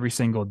every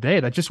single day.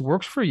 That just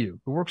works for you.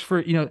 It works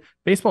for, you know,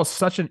 baseball is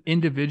such an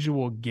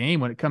individual game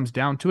when it comes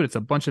down to it. It's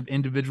a bunch of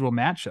individual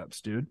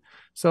matchups, dude.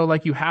 So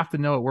like, you have to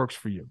know it works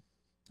for you.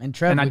 And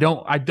Trevor, and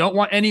I don't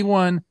want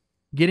anyone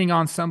getting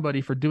on somebody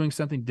for doing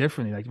something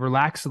differently. Like,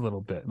 relax a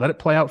little bit, let it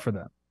play out for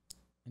them.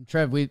 And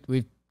Trev,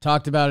 we've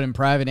talked about it in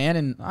private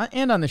and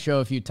on the show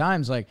a few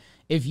times. Like,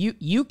 if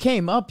you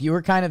came up, you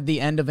were kind of the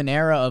end of an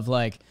era of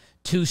like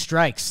 2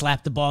 strikes,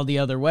 slap the ball the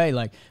other way.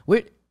 Like,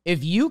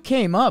 if you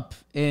came up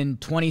in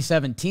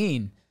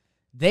 2017,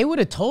 they would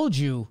have told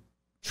you,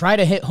 try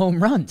to hit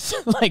home runs.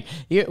 Like,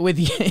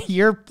 with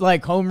your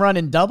like home run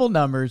and double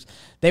numbers,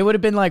 they would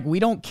have been like, we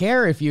don't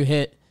care if you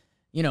hit,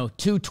 you know,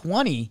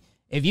 220.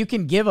 If you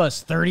can give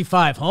us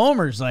 35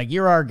 homers, like,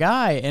 you're our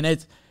guy. And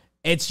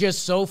it's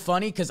just so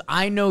funny because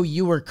I know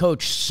you were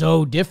coached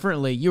so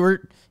differently. You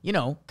were, you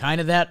know,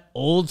 kind of that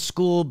old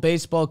school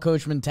baseball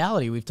coach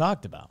mentality we've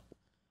talked about.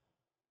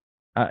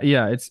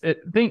 Yeah,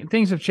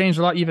 things have changed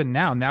a lot even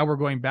now. Now we're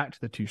going back to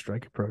the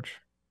 2-strike approach.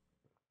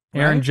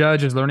 Right? Aaron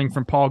Judge is learning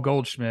from Paul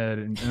Goldschmidt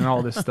and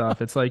all this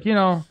stuff. It's like, you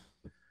know,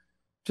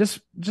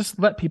 just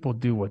let people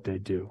do what they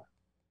do,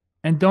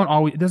 and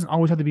it doesn't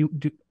always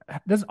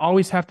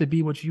have to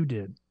be what you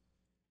did.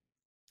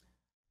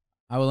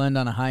 I will end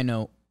on a high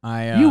note.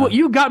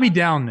 You got me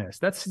down this.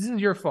 This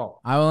is your fault.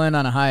 I will end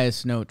on a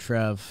highest note,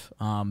 Trev,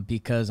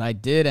 because I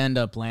did end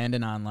up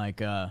landing on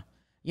like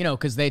you know,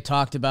 because they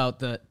talked about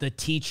the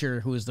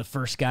teacher who was the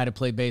first guy to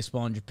play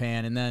baseball in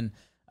Japan, and then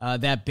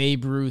that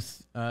Babe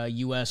Ruth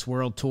U.S.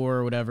 World Tour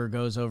or whatever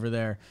goes over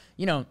there.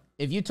 You know,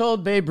 if you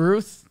told Babe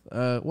Ruth,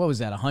 what was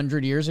that,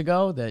 100 years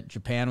ago, that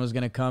Japan was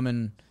going to come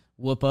and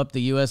whoop up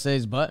the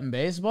USA's butt in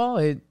baseball,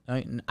 I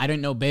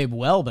didn't know Babe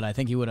well, but I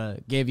think he would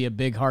have gave you a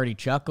big hearty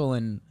chuckle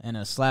and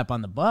a slap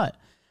on the butt.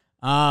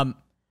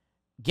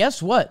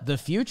 Guess what? The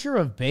future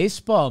of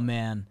baseball,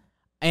 man.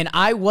 And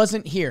I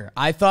wasn't here.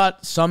 I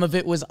thought some of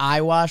it was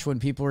eyewash when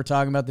people were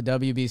talking about the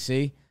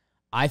WBC.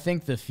 I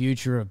think the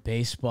future of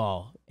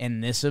baseball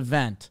in this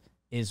event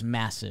is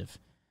massive.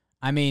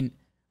 I mean,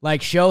 like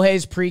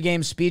Shohei's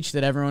pregame speech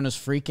that everyone was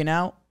freaking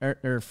out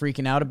or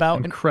freaking out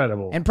about.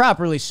 Incredible. And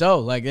properly so.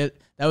 Like, that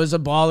was a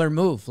baller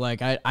move.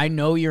 Like, I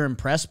know you're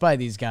impressed by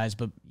these guys,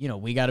 but, you know,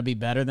 we got to be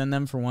better than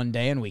them for one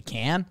day, and we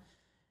can.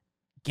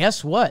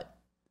 Guess what?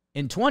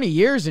 In 20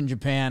 years in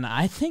Japan,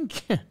 I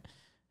think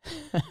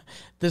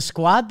the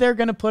squad they're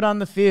going to put on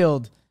the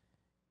field,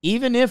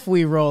 even if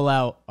we roll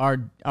out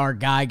our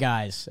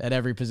guys at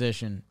every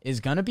position, is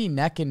going to be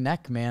neck and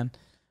neck, man.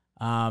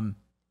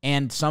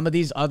 And some of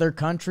these other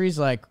countries,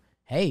 like,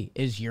 hey,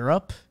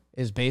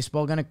 is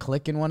baseball going to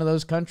click in one of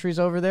those countries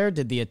over there?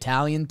 Did the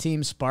Italian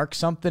team spark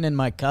something in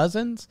my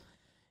cousins?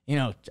 You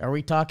know, are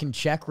we talking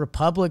Czech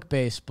Republic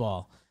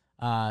baseball?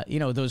 You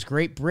know, those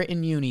Great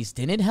Britain unis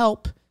didn't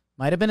help.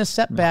 Might have been a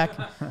setback.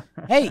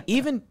 Hey,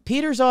 even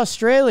Peter's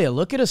Australia.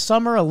 Look at a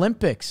Summer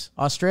Olympics.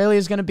 Australia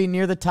is going to be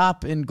near the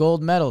top in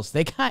gold medals.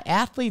 They got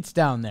athletes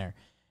down there.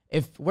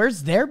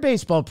 Where's their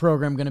baseball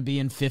program going to be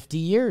in 50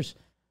 years?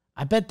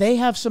 I bet they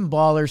have some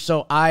ballers.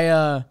 So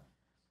I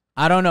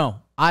don't know.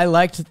 I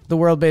liked the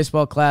World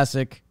Baseball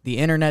Classic. The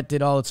internet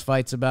did all its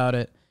fights about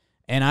it.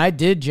 And I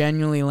did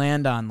genuinely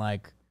land on,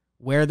 like,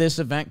 where this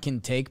event can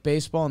take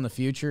baseball in the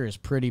future is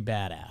pretty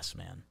badass,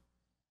 man.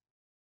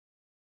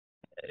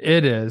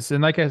 It is.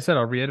 And like I said,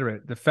 I'll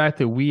reiterate the fact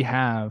that we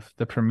have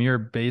the premier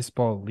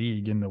baseball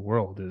league in the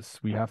world is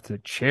we have to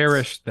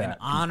cherish that. An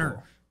honor.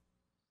 People.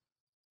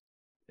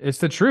 It's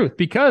the truth.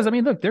 Because, I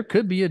mean, look, there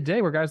could be a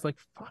day where guys are like,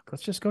 fuck,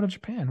 let's just go to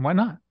Japan. Why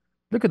not?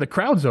 Look at the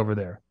crowds over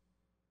there.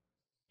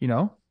 You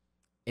know?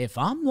 If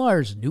I'm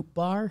Lars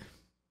Nootbaar,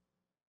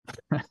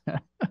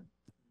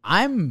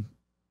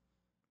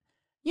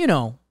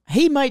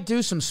 he might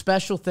do some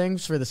special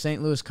things for the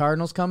St. Louis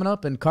Cardinals coming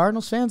up. And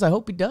Cardinals fans, I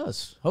hope he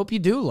does. Hope you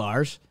do,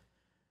 Lars.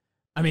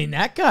 I mean,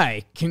 that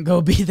guy can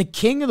go be the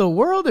king of the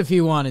world if he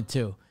wanted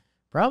to.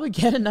 Probably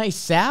get a nice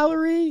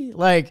salary.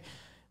 Like,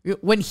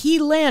 when he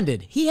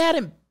landed, he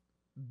hadn't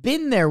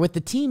been there with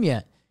the team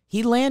yet.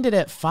 He landed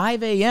at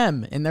 5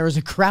 a.m. and there was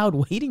a crowd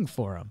waiting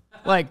for him.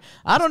 Like,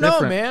 I don't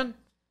know, man.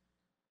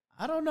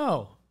 I don't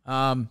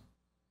know.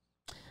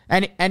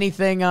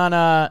 Anything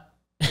on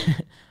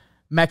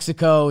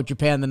Mexico,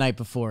 Japan the night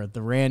before,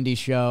 the Randy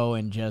show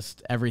and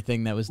just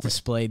everything that was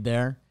displayed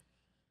there?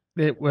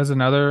 It was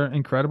another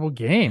incredible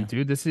game,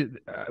 dude. This is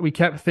we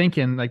kept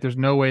thinking like there's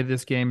no way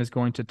this game is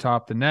going to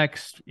top the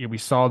next. We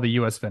saw the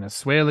U.S.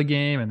 Venezuela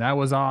game, and that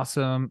was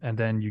awesome. And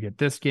then you get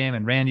this game,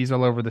 and Randy's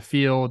all over the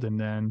field. And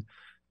then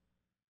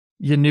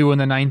you knew in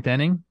the ninth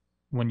inning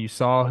when you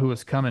saw who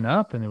was coming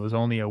up, and it was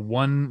only a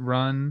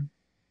 1-run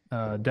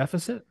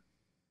deficit,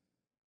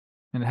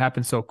 and it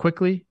happened so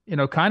quickly.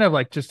 Kind of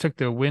like just took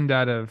the wind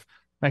out of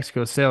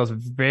Mexico's sails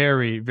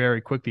very, very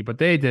quickly, but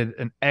they did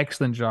an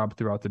excellent job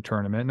throughout the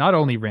tournament. Not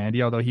only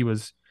Randy, although he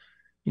was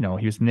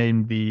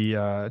named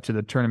to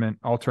the tournament,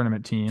 all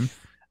tournament team.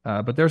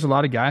 But there's a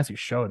lot of guys who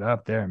showed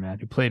up there, man,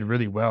 who played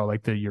really well.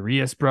 Like the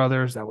Urias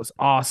brothers. That was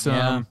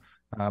awesome.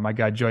 Yeah. My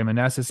guy, Joey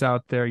Meneses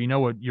out there. You know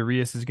what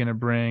Urias is going to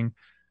bring.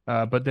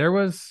 But there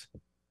was,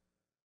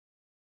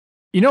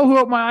 who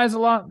opened my eyes a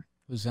lot?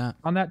 Who's that?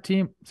 On that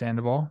team?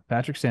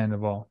 Patrick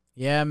Sandoval.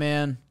 Yeah,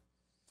 man.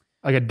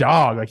 Like a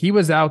dog. Like he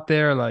was out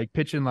there like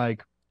pitching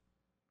like,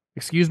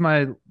 excuse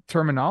my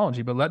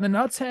terminology, but letting the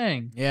nuts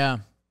hang. Yeah.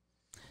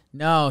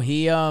 No,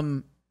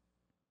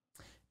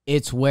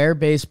 it's where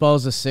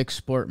baseball's a sick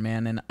sport,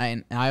 man.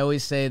 And I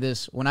always say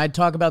this when I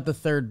talk about the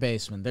third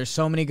baseman. There's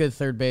so many good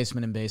third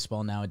basemen in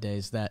baseball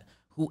nowadays that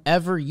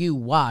whoever you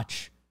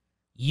watch,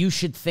 you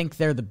should think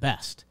they're the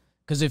best.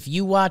 Because if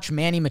you watch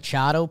Manny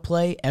Machado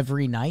play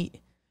every night,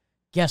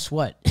 guess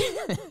what?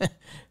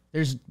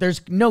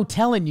 There's no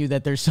telling you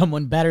that there's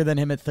someone better than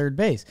him at third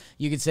base.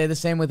 You could say the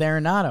same with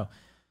Arenado.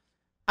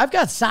 I've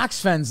got Sox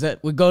fans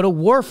that would go to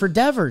war for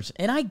Devers,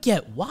 and I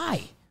get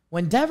why.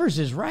 When Devers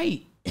is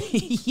right,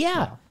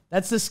 yeah,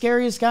 that's the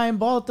scariest guy in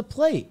ball at the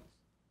plate.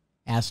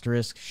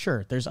 Asterisk,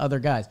 sure, there's other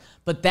guys.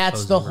 But that's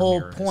Jose the whole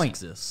Ramirez point.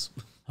 Exists.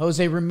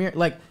 Jose Ramirez,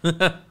 like,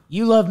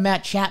 you love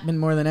Matt Chapman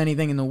more than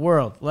anything in the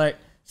world. Like,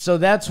 so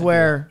that's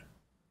where...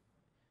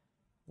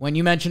 When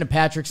you mentioned a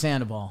Patrick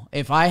Sandoval,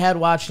 if I had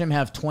watched him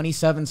have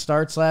 27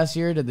 starts last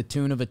year to the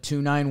tune of a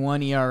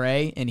 2.91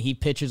 ERA and he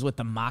pitches with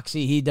the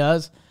moxie he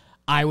does,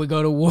 I would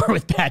go to war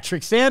with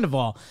Patrick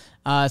Sandoval.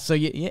 So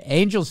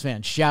Angels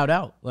fans, shout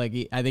out.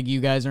 Like, I think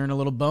you guys earn a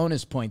little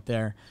bonus point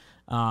there.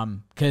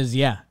 Because,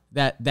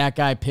 that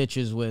guy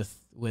pitches with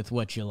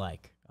what you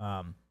like.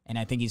 And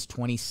I think he's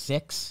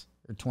 26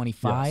 or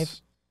 25.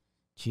 Yes.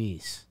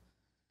 Jeez.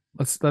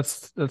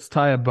 Let's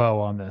tie a bow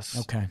on this.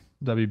 Okay.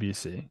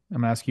 WBC. I'm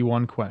going to ask you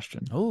one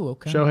question. Oh,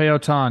 okay. Shohei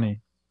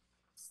Ohtani.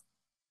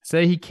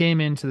 Say he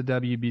came into the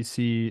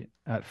WBC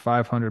at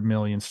 500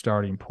 million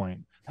starting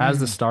point. Has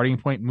the starting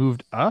point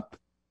moved up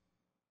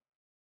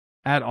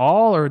at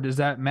all, or does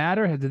that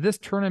matter? Did this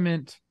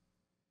tournament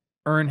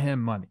earn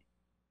him money?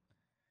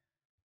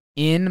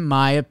 In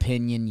my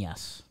opinion,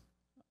 yes.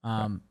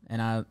 And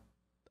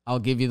I'll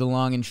give you the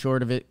long and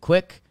short of it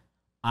quick.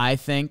 I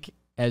think,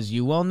 as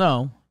you well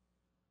know,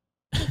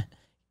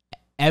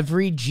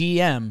 every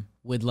GM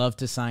would love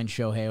to sign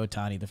Shohei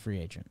Ohtani, the free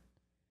agent.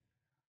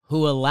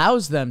 Who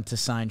allows them to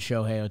sign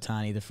Shohei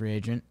Ohtani, the free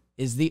agent,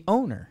 is the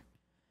owner.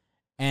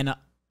 And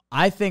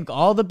I think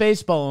all the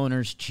baseball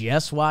owners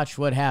just watched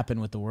what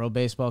happened with the World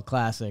Baseball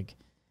Classic.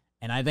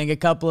 And I think a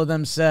couple of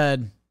them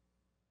said,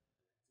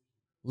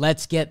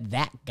 let's get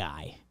that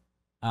guy.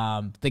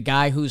 The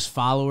guy whose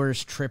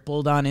followers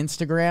tripled on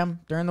Instagram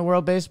during the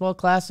World Baseball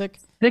Classic.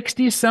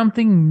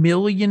 60-something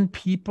million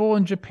people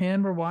in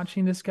Japan were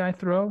watching this guy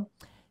throw.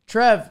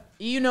 Trev,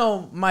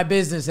 my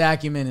business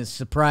acumen is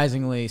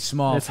surprisingly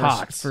small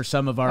for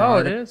some of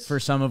our for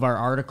some of our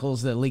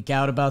articles that leak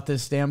out about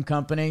this damn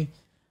company.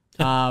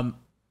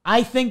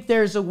 I think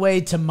there's a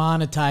way to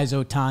monetize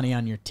Ohtani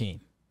on your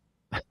team.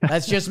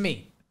 That's just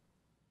me.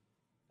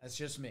 That's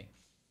just me.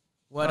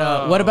 What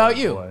about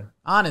you? Boy.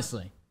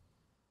 Honestly.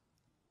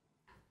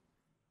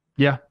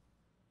 Yeah.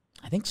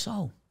 I think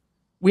so.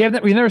 We've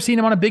never seen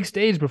him on a big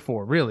stage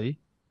before, really.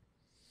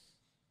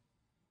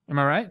 Am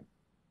I right?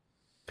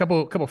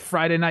 Couple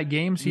Friday night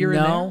games here and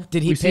there. No,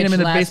 did he? We've seen him in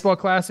the baseball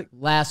classic.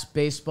 Last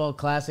baseball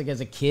classic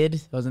as a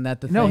kid, wasn't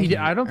that the thing? No, he did.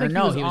 I don't think he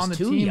was on the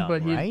team, young,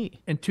 but right?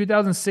 In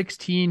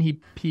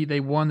 2016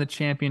 they won the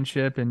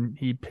championship and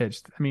he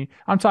pitched. I mean,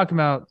 I'm talking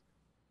about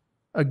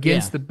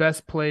against the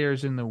best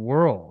players in the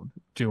world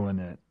doing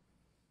it.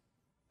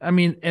 I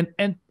mean,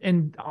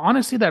 and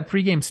honestly, that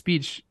pregame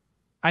speech,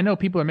 I know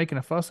people are making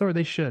a fuss over.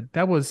 They should.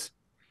 That was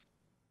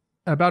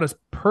about as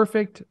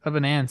perfect of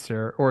an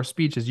answer or a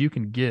speech as you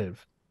can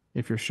give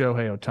if you're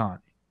Shohei Ohtani.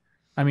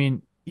 I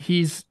mean,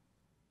 he's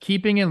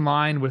keeping in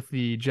line with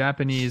the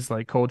Japanese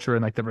like culture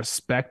and like the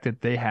respect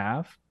that they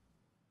have.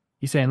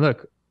 He's saying,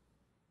 look,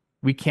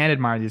 we can't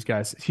admire these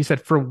guys. He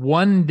said, for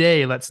one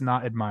day, let's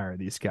not admire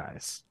these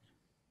guys.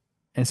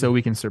 And so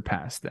we can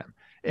surpass them.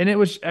 And it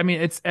was, I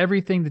mean, it's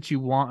everything that you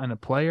want in a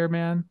player,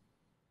 man.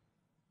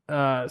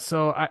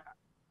 So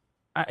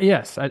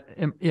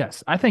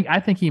I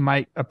think he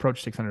might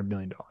approach $600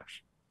 million.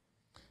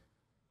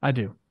 I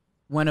do.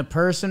 When a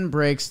person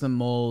breaks the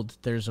mold,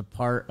 there's a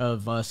part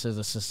of us as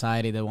a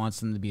society that wants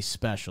them to be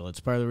special. It's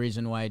part of the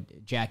reason why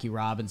Jackie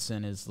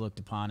Robinson is looked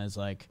upon as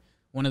like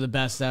one of the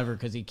best ever,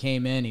 because he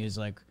came in, he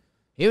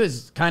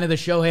was kind of the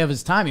Shohei of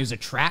his time. He was a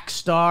track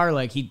star.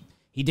 Like he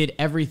did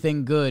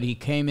everything good. He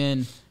came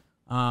in,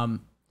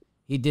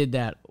 he did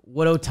that.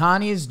 What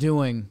Ohtani is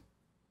doing,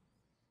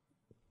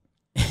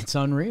 it's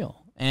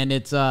unreal. And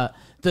it's the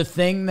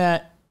thing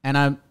that,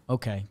 and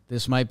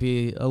this might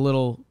be a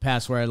little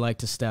past where I'd like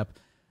to step.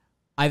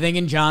 I think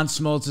in John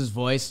Smoltz's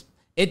voice,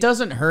 it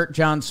doesn't hurt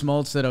John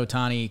Smoltz that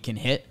Ohtani can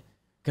hit,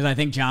 because I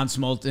think John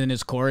Smoltz in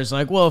his core is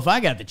like, well, if I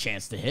got the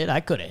chance to hit,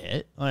 I could have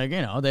hit. Like,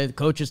 the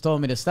coaches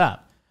told me to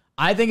stop.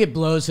 I think it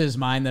blows his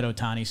mind that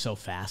Ohtani's so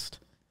fast.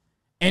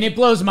 And it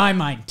blows my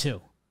mind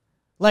too.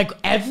 Like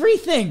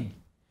everything.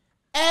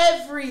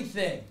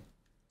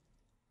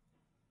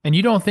 And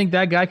you don't think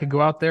that guy could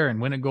go out there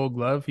and win a Gold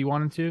Glove if he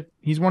wanted to?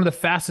 He's one of the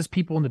fastest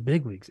people in the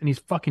big leagues, and he's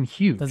fucking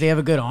huge. Does he have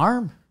a good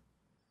arm?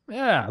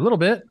 Yeah, a little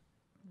bit.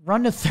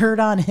 Run to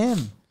third on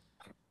him.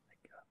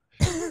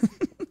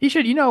 He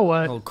should. You know what?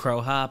 A little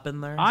crow hop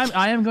in there.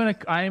 I am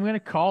gonna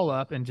call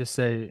up and just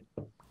say,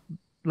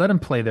 let him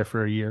play there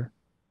for a year.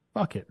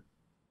 Fuck it.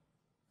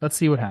 Let's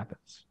see what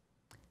happens.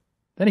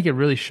 Then he could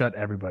really shut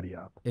everybody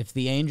up. If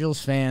the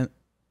Angels I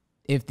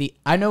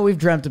know we've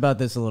dreamt about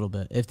this a little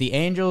bit. If the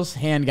Angels'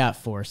 hand got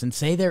forced and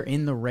say they're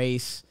in the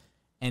race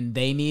and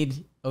they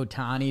need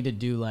Ohtani to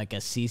do like a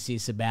CC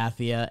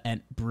Sabathia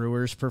and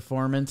Brewers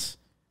performance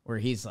where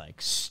he's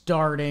like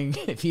starting,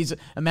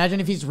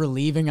 imagine if he's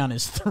relieving on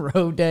his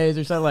throw days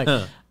or something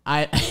like,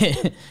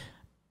 I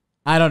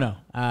don't know.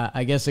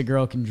 I guess a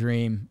girl can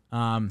dream.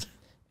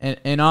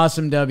 An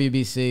awesome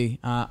WBC.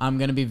 I'm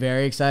going to be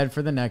very excited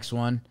for the next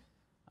one.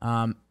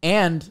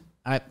 And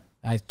I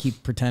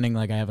keep pretending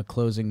like I have a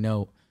closing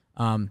note.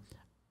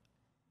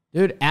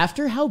 Dude,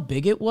 after how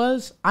big it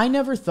was, I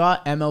never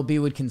thought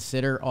MLB would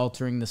consider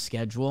altering the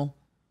schedule.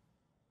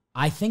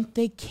 I think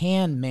they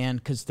can, man,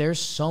 because there's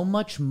so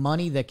much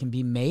money that can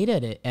be made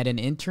at it at an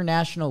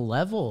international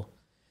level.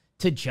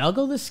 To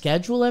juggle the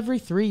schedule every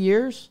 3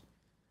 years?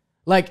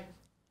 Like,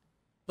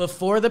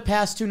 before the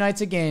past 2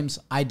 nights of games,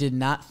 I did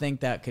not think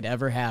that could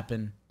ever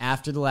happen.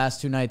 After the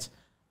last 2 nights,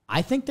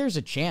 I think there's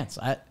a chance.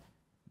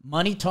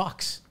 Money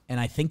talks, and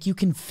I think you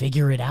can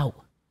figure it out.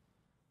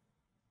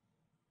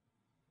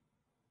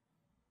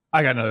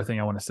 I got another thing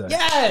I want to say.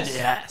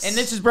 Yes! And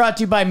this is brought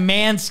to you by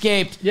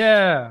Manscaped.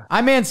 Yeah.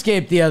 I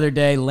manscaped the other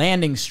day,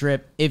 landing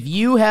strip. If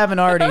you haven't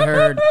already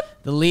heard,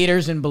 the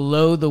leaders in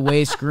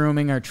below-the-waist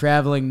grooming are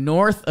traveling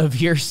north of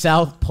your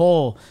South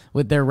Pole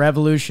with their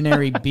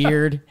revolutionary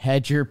Beard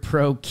Hedger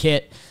Pro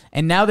kit.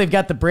 And now they've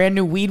got the brand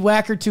new Weed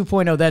Whacker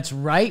 2.0. That's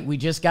right. We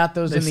just got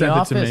those in the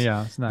office. They sent it to me.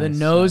 Yeah, it's nice. The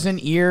nose and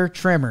ear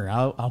trimmer.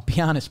 I'll be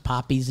honest,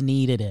 Poppy's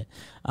needed it.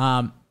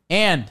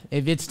 And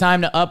if it's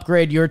time to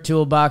upgrade your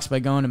toolbox by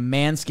going to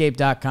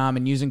manscaped.com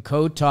and using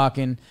code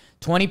TALKIN,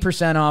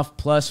 20% off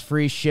plus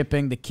free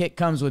shipping. The kit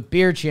comes with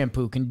beard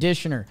shampoo,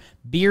 conditioner,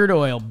 beard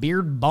oil,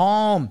 beard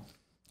balm,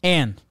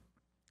 and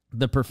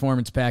the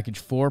Performance Package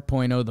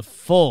 4.0, the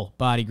full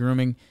body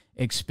grooming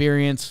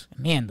experience.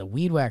 Man, the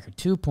Weed Whacker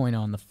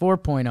 2.0 and the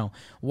 4.0.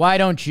 Why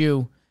don't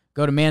you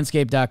go to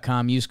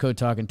manscaped.com, use code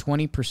TALKIN,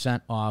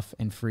 20% off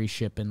and free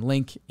shipping.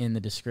 Link in the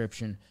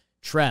description.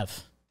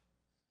 Trev.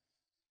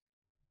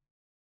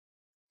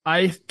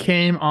 I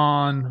came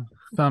on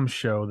some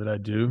show that I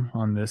do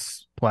on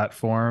this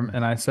platform,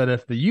 and I said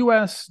if the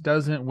U.S.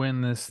 doesn't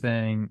win this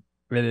thing,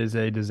 it is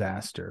a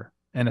disaster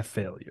and a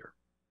failure.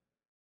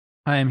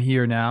 I am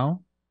here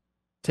now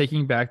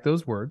taking back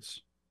those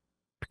words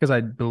because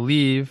I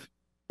believe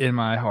in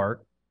my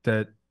heart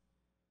that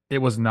it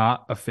was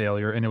not a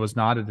failure and it was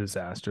not a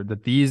disaster,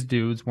 that these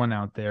dudes went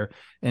out there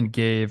and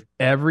gave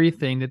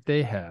everything that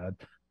they had,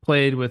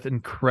 played with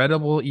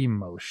incredible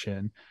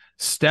emotion,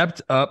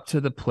 stepped up to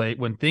the plate.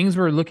 When things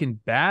were looking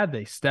bad,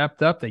 they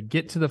stepped up. They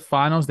get to the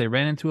finals. They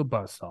ran into a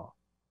buzzsaw.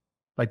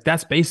 Like,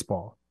 that's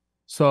baseball.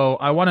 So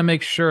I want to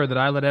make sure that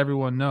I let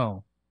everyone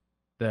know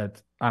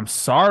that I'm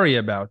sorry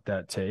about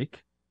that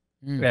take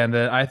and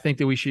that I think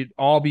that we should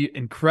all be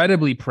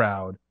incredibly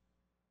proud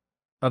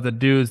of the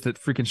dudes that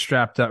freaking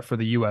strapped up for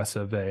the US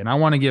of A. And I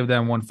want to give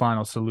them one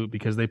final salute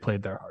because they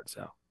played their hearts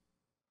out.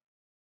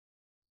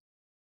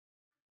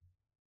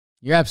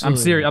 You're absolutely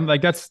I'm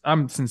serious.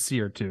 I'm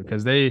sincere too,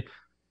 because they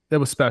That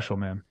was special,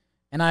 man.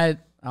 And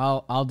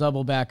I'll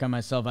double back on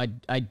myself.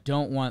 I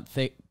don't want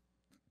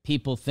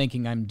people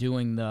thinking I'm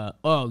doing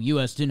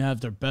U.S. didn't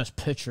have their best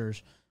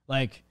pitchers.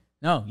 Like,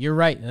 no, you're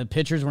right. The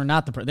pitchers were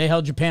not they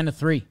held Japan to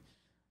 3.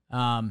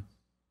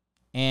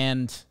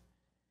 And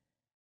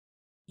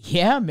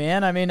yeah,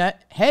 man. I mean,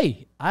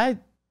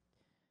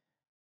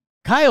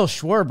 Kyle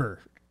Schwarber.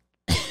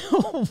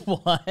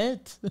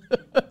 What?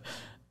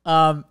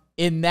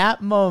 In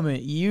that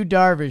moment,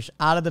 Darvish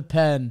out of the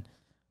pen.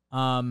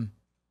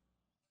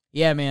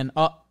 Yeah, man.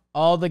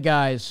 All the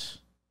guys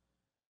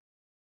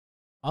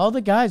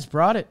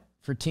brought it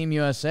for Team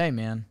USA,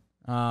 man.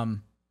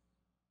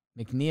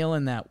 McNeil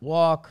in that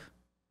walk.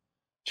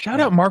 Shout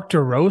out Mark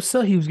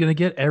DeRosa. He was going to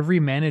get every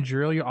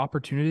managerial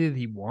opportunity that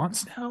he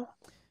wants now.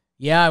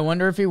 Yeah, I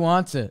wonder if he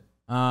wants it.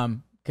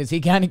 Because he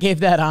kind of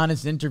gave that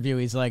honest interview.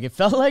 He's like, it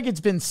felt like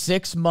it's been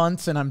 6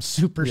 months and I'm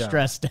super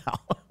stressed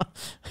out.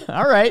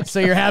 All right, so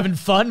you're having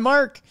fun,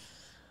 Mark?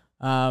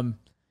 And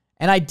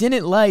I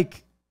didn't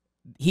like,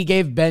 he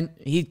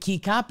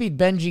copied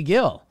Benji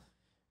Gill.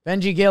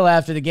 Benji Gill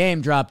after the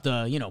game dropped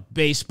the,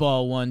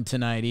 baseball one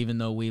tonight, even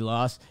though we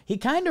lost. He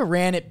kind of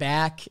ran it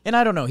back, and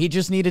I don't know. He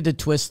just needed to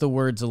twist the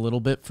words a little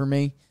bit for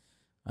me.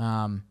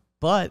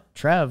 But,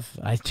 Trev,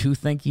 I do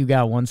think you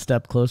got one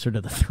step closer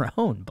to the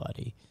throne,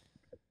 buddy.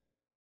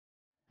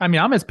 I mean,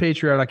 I'm as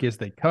patriotic as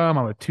they come.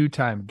 I'm a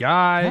 2-time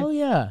guy. Hell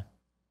yeah.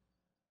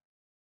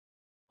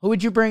 Who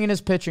would you bring in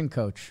as pitching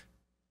coach?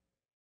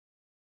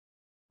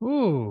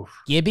 Ooh.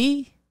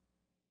 Gibby?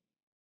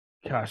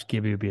 Gosh,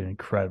 Gibby would be an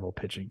incredible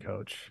pitching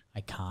coach.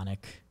 Iconic.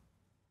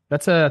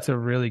 That's a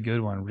really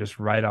good one, just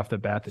right off the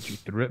bat that you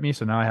threw at me.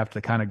 So now I have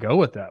to kind of go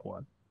with that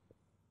one.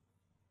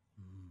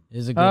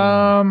 Is a good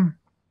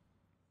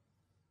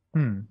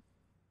one.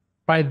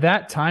 By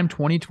that time,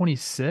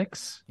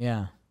 2026?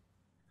 Yeah.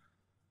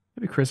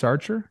 Maybe Chris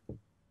Archer.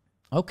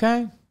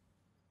 Okay.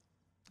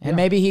 And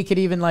maybe he could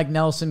even like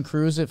Nelson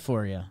Cruz it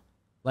for you.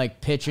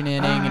 Like pitch an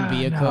inning and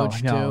be a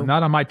coach too.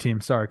 Not on my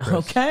team. Sorry, Chris.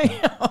 Okay.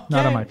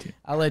 Not on my team.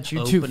 I'll let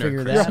you two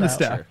figure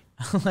that out.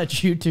 I'll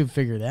let you two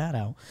figure that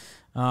out.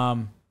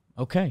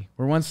 Okay.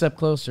 We're one step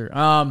closer.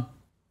 Awesome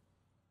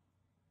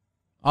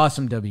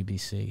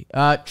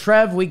WBC.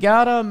 Trev, we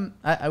got and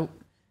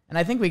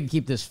I think we can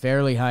keep this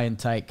fairly high and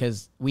tight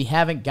because we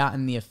haven't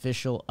gotten the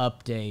official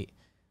update,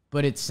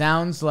 but it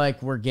sounds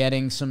like we're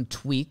getting some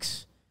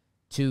tweaks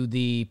to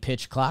the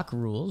pitch clock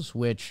rules,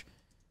 which,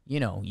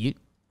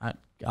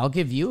 I'll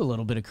give you a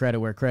little bit of credit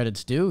where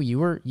credit's due. You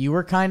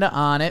were kind of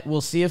on it. We'll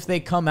see if they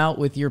come out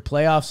with your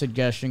playoff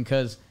suggestion,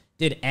 because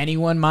did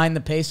anyone mind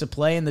the pace of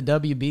play in the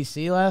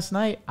WBC last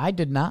night? I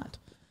did not.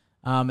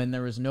 And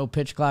there was no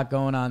pitch clock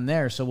going on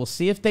there. So we'll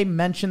see if they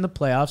mention the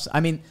playoffs. I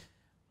mean,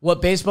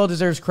 what baseball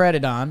deserves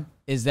credit on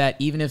is that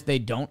even if they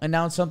don't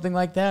announce something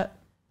like that,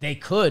 they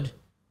could,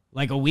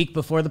 like a week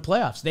before the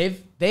playoffs.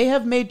 They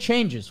have made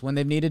changes when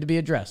they've needed to be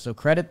addressed. So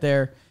credit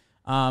there.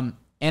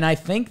 And I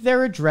think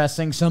they're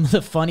addressing some of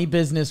the funny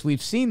business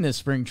we've seen this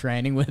spring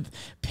training with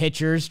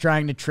pitchers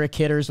trying to trick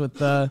hitters with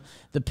the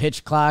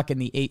pitch clock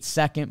and the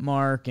 8-second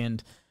mark,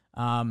 and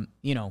some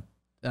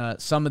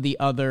of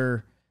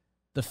the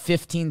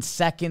 15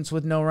 seconds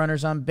with no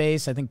runners on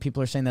base. I think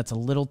people are saying that's a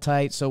little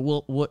tight.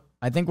 So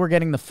I think we're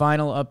getting the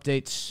final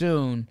update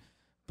soon,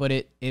 but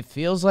it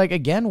feels like,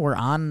 again, we're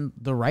on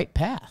the right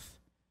path.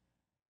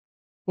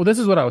 Well, this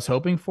is what I was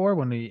hoping for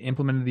when we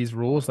implemented these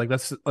rules. Like,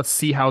 let's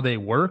see how they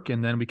work,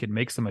 and then we could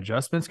make some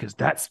adjustments, because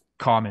that's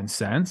common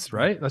sense,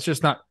 right? Let's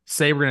just not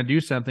say we're going to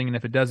do something, and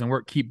if it doesn't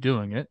work, keep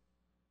doing it.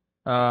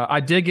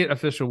 I did get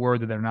official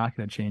word that they're not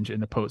going to change it in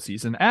the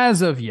postseason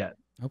as of yet.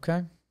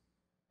 Okay.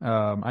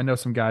 I know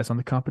some guys on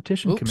the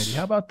competition committee.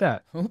 How about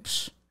that?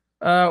 Oops.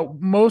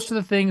 Most of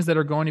the things that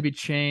are going to be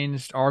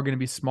changed are going to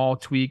be small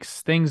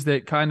tweaks, things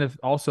that kind of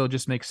also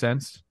just make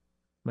sense.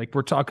 Like,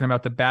 we're talking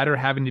about the batter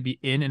having to be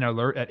in an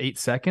alert at 8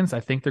 seconds. I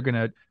think they're going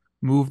to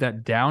move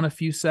that down a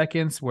few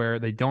seconds, where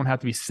they don't have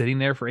to be sitting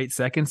there for 8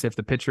 seconds if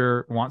the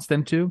pitcher wants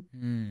them to.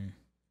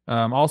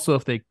 Also,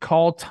 if they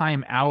call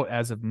time out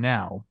as of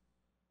now,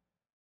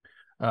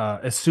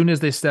 as soon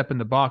as they step in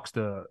the box,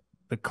 the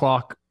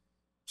clock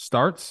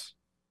starts.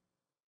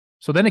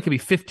 So then it could be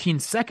 15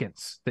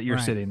 seconds that you're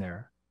sitting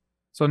there.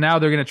 So now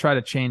they're going to try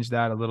to change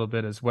that a little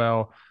bit as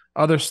well.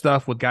 Other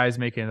stuff with guys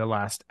making the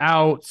last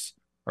outs,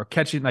 or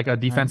catching like a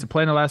defensive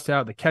play in the last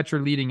out, the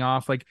catcher leading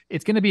off. Like,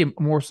 it's going to be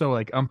more so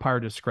like umpire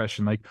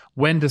discretion, like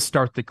when to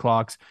start the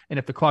clocks. And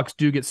if the clocks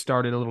do get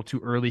started a little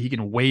too early, he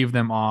can wave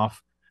them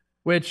off,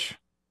 which,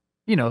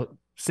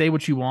 say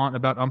what you want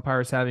about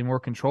umpires having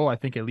more control. I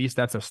think at least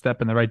that's a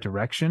step in the right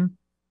direction,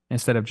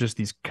 instead of just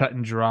these cut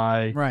and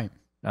dry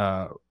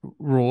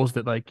rules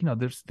that, like,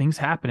 there's things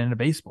happen in a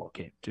baseball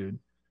game, dude.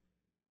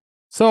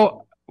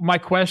 So my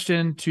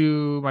question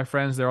to my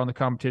friends there on the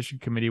competition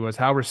committee was,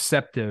 how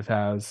receptive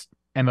has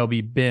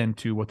MLB been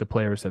to what the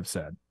players have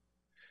said?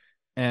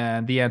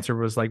 And the answer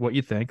was like what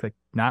you think, like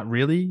not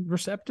really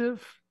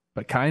receptive,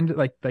 but kind of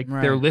like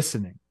they're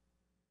listening.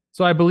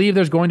 So I believe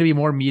there's going to be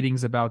more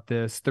meetings about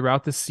this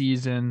throughout the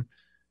season.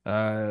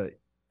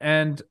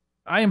 And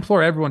I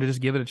implore everyone to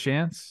just give it a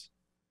chance.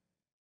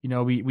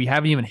 we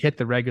haven't even hit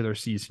the regular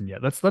season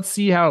yet. Let's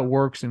see how it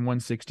works in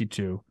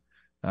 162.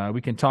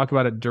 We can talk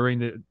about it during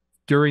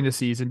the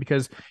season,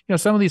 because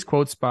some of these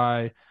quotes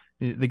by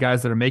the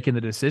guys that are making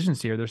the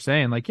decisions here, they're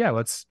saying like, yeah,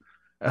 let's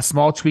a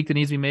small tweak that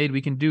needs to be made.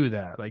 We can do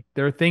that. Like,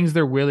 there are things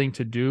they're willing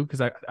to do,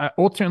 because I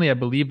ultimately I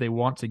believe they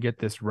want to get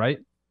this right.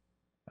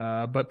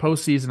 But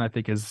postseason, I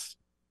think, is,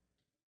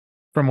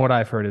 from what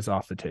I've heard, is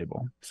off the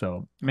table.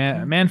 So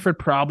Manfred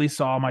probably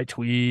saw my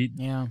tweet.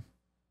 Yeah.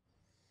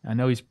 I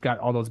know he's got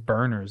all those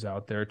burners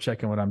out there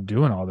checking what I'm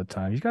doing all the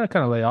time. He's got to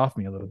kind of lay off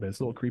me a little bit.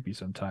 It's a little creepy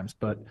sometimes,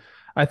 but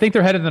I think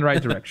they're headed in the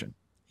right direction.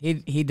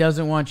 He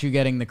doesn't want you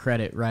getting the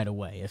credit right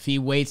away. If he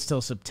waits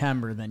till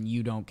September, then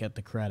you don't get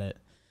the credit.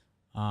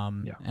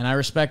 And I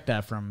respect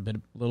that from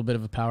him, a little bit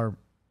of a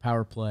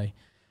power play.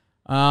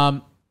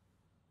 Yeah,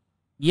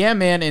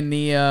 man. In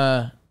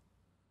the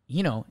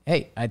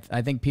hey,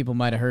 I think people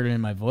might have heard it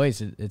in my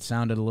voice. It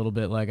sounded a little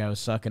bit like I was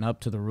sucking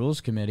up to the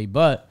rules committee,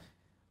 but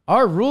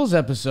our rules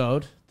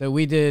episode that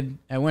we did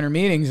at winter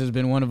meetings has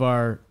been one of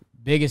our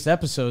biggest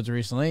episodes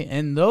recently,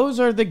 and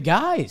those are the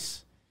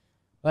guys.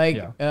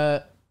 Like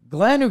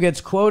Glenn, who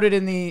gets quoted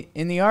in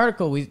the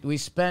article, we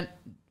spent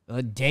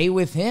a day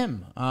with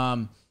him.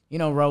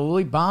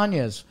 Raul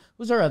Ibanez.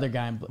 Who's our other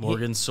guy?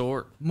 Morgan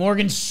Sword.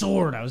 Morgan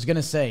Sword. I was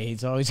gonna say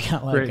he's always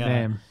got like great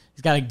name.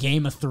 He's got a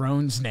Game of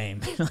Thrones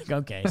name. Like,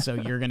 okay, so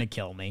you're gonna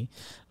kill me.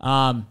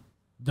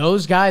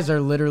 Those guys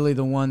are literally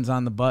the ones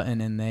on the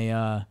button, and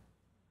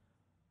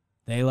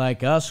they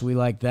like us, we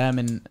like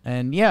them,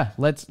 and yeah,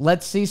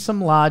 let's see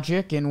some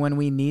logic, and when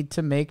we need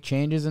to make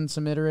changes and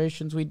some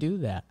iterations, we do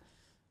that.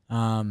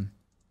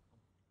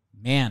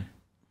 Man,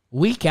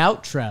 week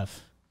out,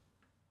 Trev.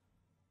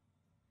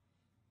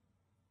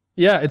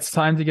 Yeah, it's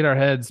time to get our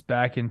heads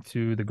back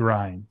into the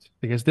grind,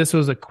 because this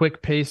was a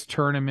quick-paced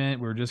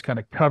tournament. We were just kind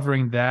of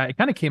covering that. It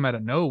kind of came out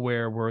of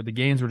nowhere, where the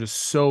games were just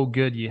so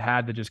good you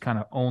had to just kind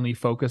of only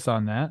focus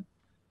on that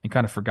and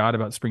kind of forgot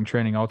about spring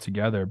training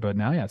altogether. But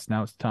now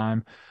it's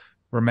time,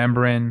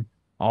 remembering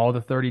all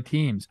the 30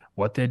 teams,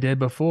 what they did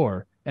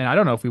before. And I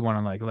don't know if we want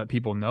to like let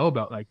people know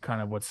about like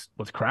kind of what's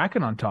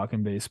cracking on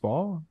Talkin'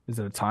 Baseball. Is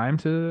it a time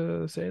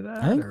to say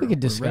that? I think we could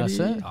discuss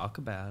it. Talk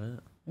about it.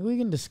 We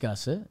can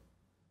discuss it.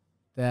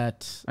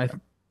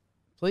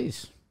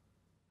 Please.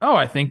 Oh,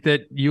 I think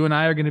that you and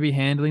I are going to be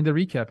handling the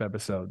recap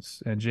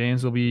episodes, and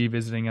James will be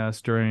visiting us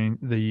during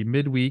the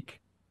midweek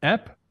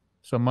ep.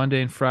 So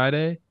Monday and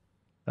Friday,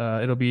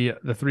 it'll be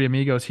the three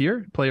amigos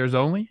here, players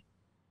only,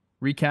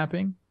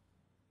 recapping.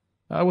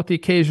 With the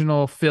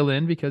occasional fill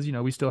in, because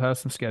we still have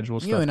some schedule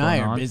stuff. You and I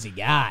are on. busy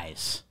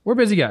guys. We're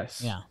busy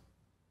guys. Yeah.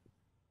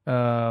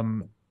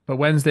 But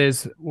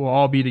Wednesdays we'll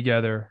all be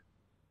together,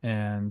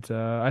 and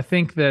I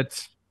think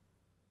that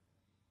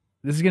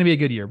this is going to be a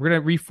good year. We're going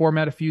to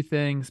reformat a few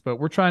things, but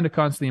we're trying to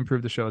constantly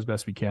improve the show as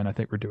best we can. I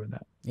think we're doing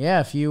that.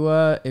 Yeah. If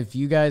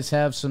you guys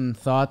have some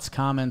thoughts,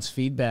 comments,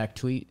 feedback,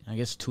 tweet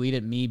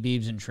at me,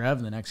 Beebs, and Trev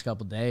in the next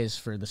couple of days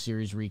for the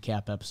series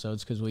recap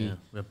episodes, because we'll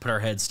put our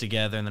heads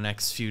together in the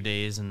next few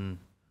days and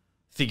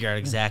figure out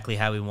exactly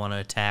how we want to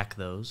attack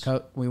those.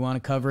 We want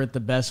to cover it the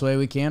best way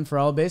we can for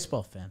all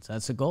baseball fans.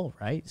 That's the goal,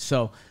 right?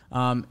 So,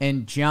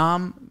 and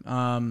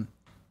John,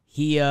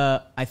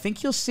 I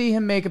think you'll see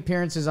him make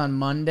appearances on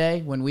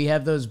Monday when we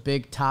have those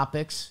big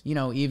topics,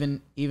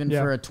 even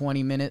for a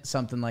 20-minute,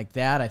 something like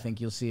that. I think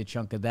you'll see a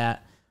chunk of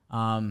that.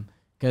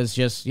 Because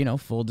just,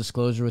 full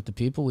disclosure with the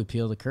people, we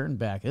peel the curtain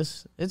back.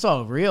 It's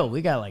all real.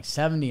 We got like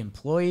 70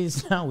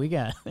 employees now.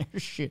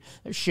 There's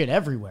shit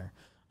everywhere.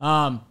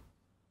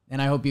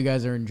 And I hope you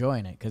guys are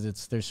enjoying it,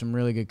 because there's some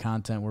really good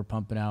content we're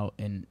pumping out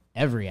in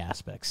every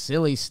aspect.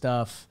 Silly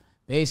stuff,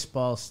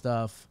 baseball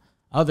stuff,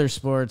 other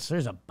sports.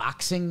 There's a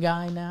boxing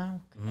guy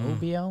now,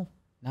 Obio.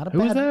 Not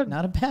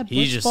a bad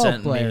He just football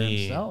sent player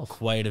me himself.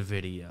 quite a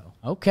video.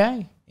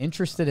 Okay,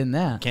 interested in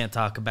that. Can't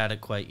talk about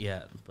it quite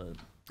yet, but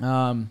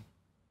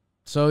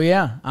so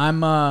yeah,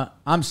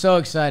 I'm so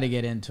excited to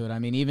get into it. I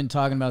mean, even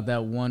talking about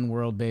that one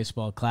World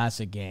Baseball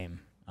Classic game,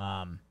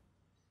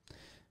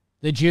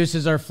 the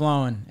juices are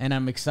flowing, and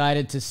I'm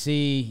excited to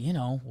see,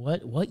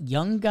 what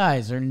young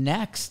guys are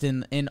next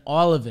in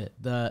all of it.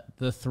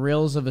 The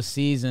thrills of a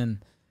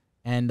season.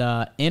 And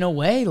in a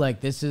way,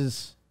 like,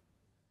 is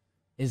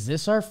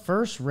this our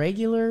first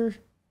regular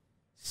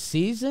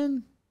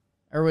season?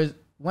 Or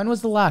when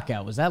was the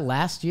lockout? Was that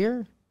last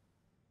year?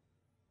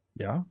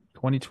 Yeah,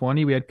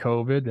 2020 we had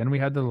COVID, then we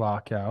had the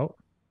lockout.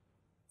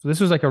 So this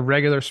was like a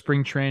regular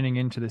spring training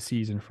into the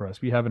season for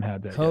us. We haven't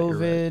had that COVID.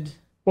 Yet, right.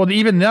 Well,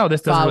 even now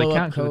this doesn't really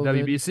count for the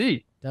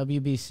WBC.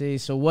 WBC.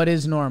 So what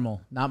is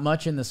normal? Not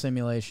much in the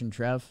simulation,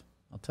 Trev.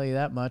 I'll tell you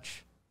that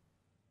much.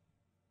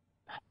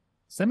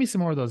 Send me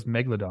some more of those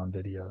Megalodon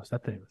videos.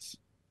 That thing was.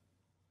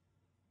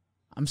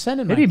 I'm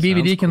sending. Maybe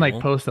BBD can like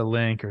post a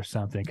link or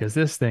something, because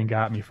this thing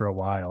got me for a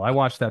while. I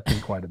watched that thing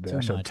quite a bit.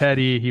 I showed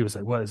Teddy. He was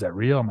like, "What is that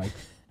real?" I'm like,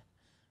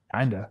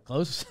 "Kinda."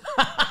 Close.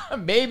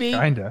 Maybe.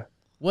 Kinda.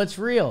 What's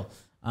real?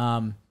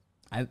 I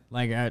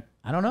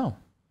don't know.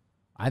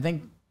 I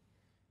think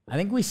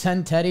we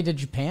send Teddy to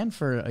Japan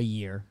for a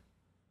year,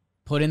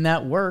 put in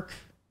that work,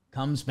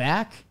 comes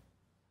back.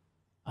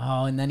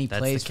 Oh, and then he That's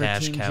plays the for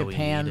cash Team cow we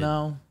Japan, needed.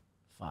 though.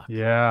 Fuck.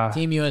 Yeah.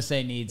 Team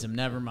USA needs him.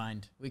 Never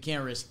mind. We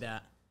can't risk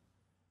that.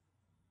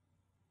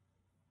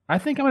 I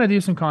think I'm going to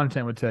do some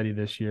content with Teddy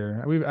this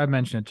year. I've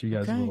mentioned it to you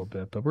guys a little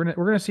bit, but we're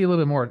gonna see a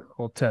little bit more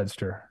old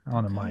Tedster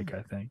on the mic,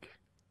 I think.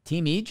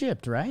 Team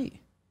Egypt, right?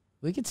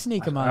 We could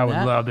sneak him on I would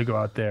that. love to go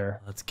out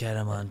there. Let's get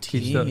him on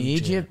Team TV.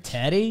 Egypt,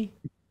 Teddy.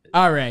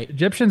 All right.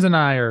 Egyptians and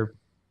I are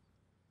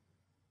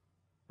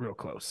real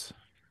close.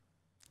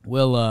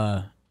 We'll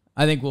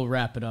I think we'll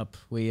wrap it up.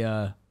 We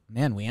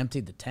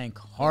emptied the tank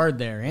hard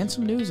there and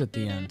some news at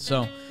the end.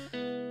 So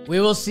we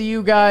will see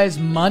you guys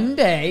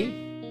Monday.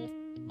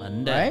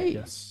 Right?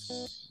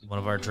 Yes. One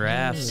of our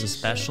drafts, a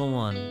special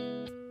one.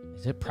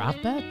 Is it prop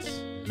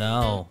bets?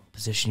 No.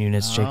 Position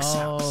units, Jake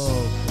sucks.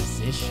 Oh,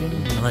 position.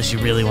 Unless you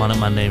really want it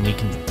Monday and we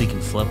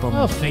can flip them.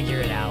 We'll figure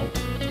it out.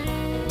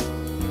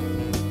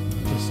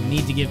 Just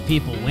need to give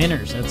people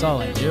winners. That's all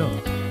I do.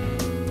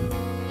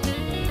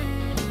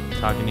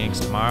 Talking Yanks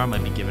tomorrow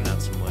might be giving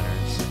out some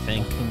winners, I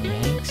think. Fucking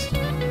Yanks.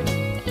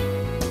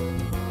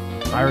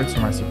 Pirates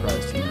are my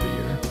surprise team of the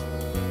year.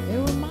 They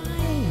were mine.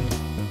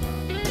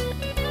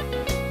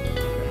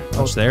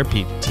 What's their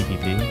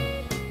TPP?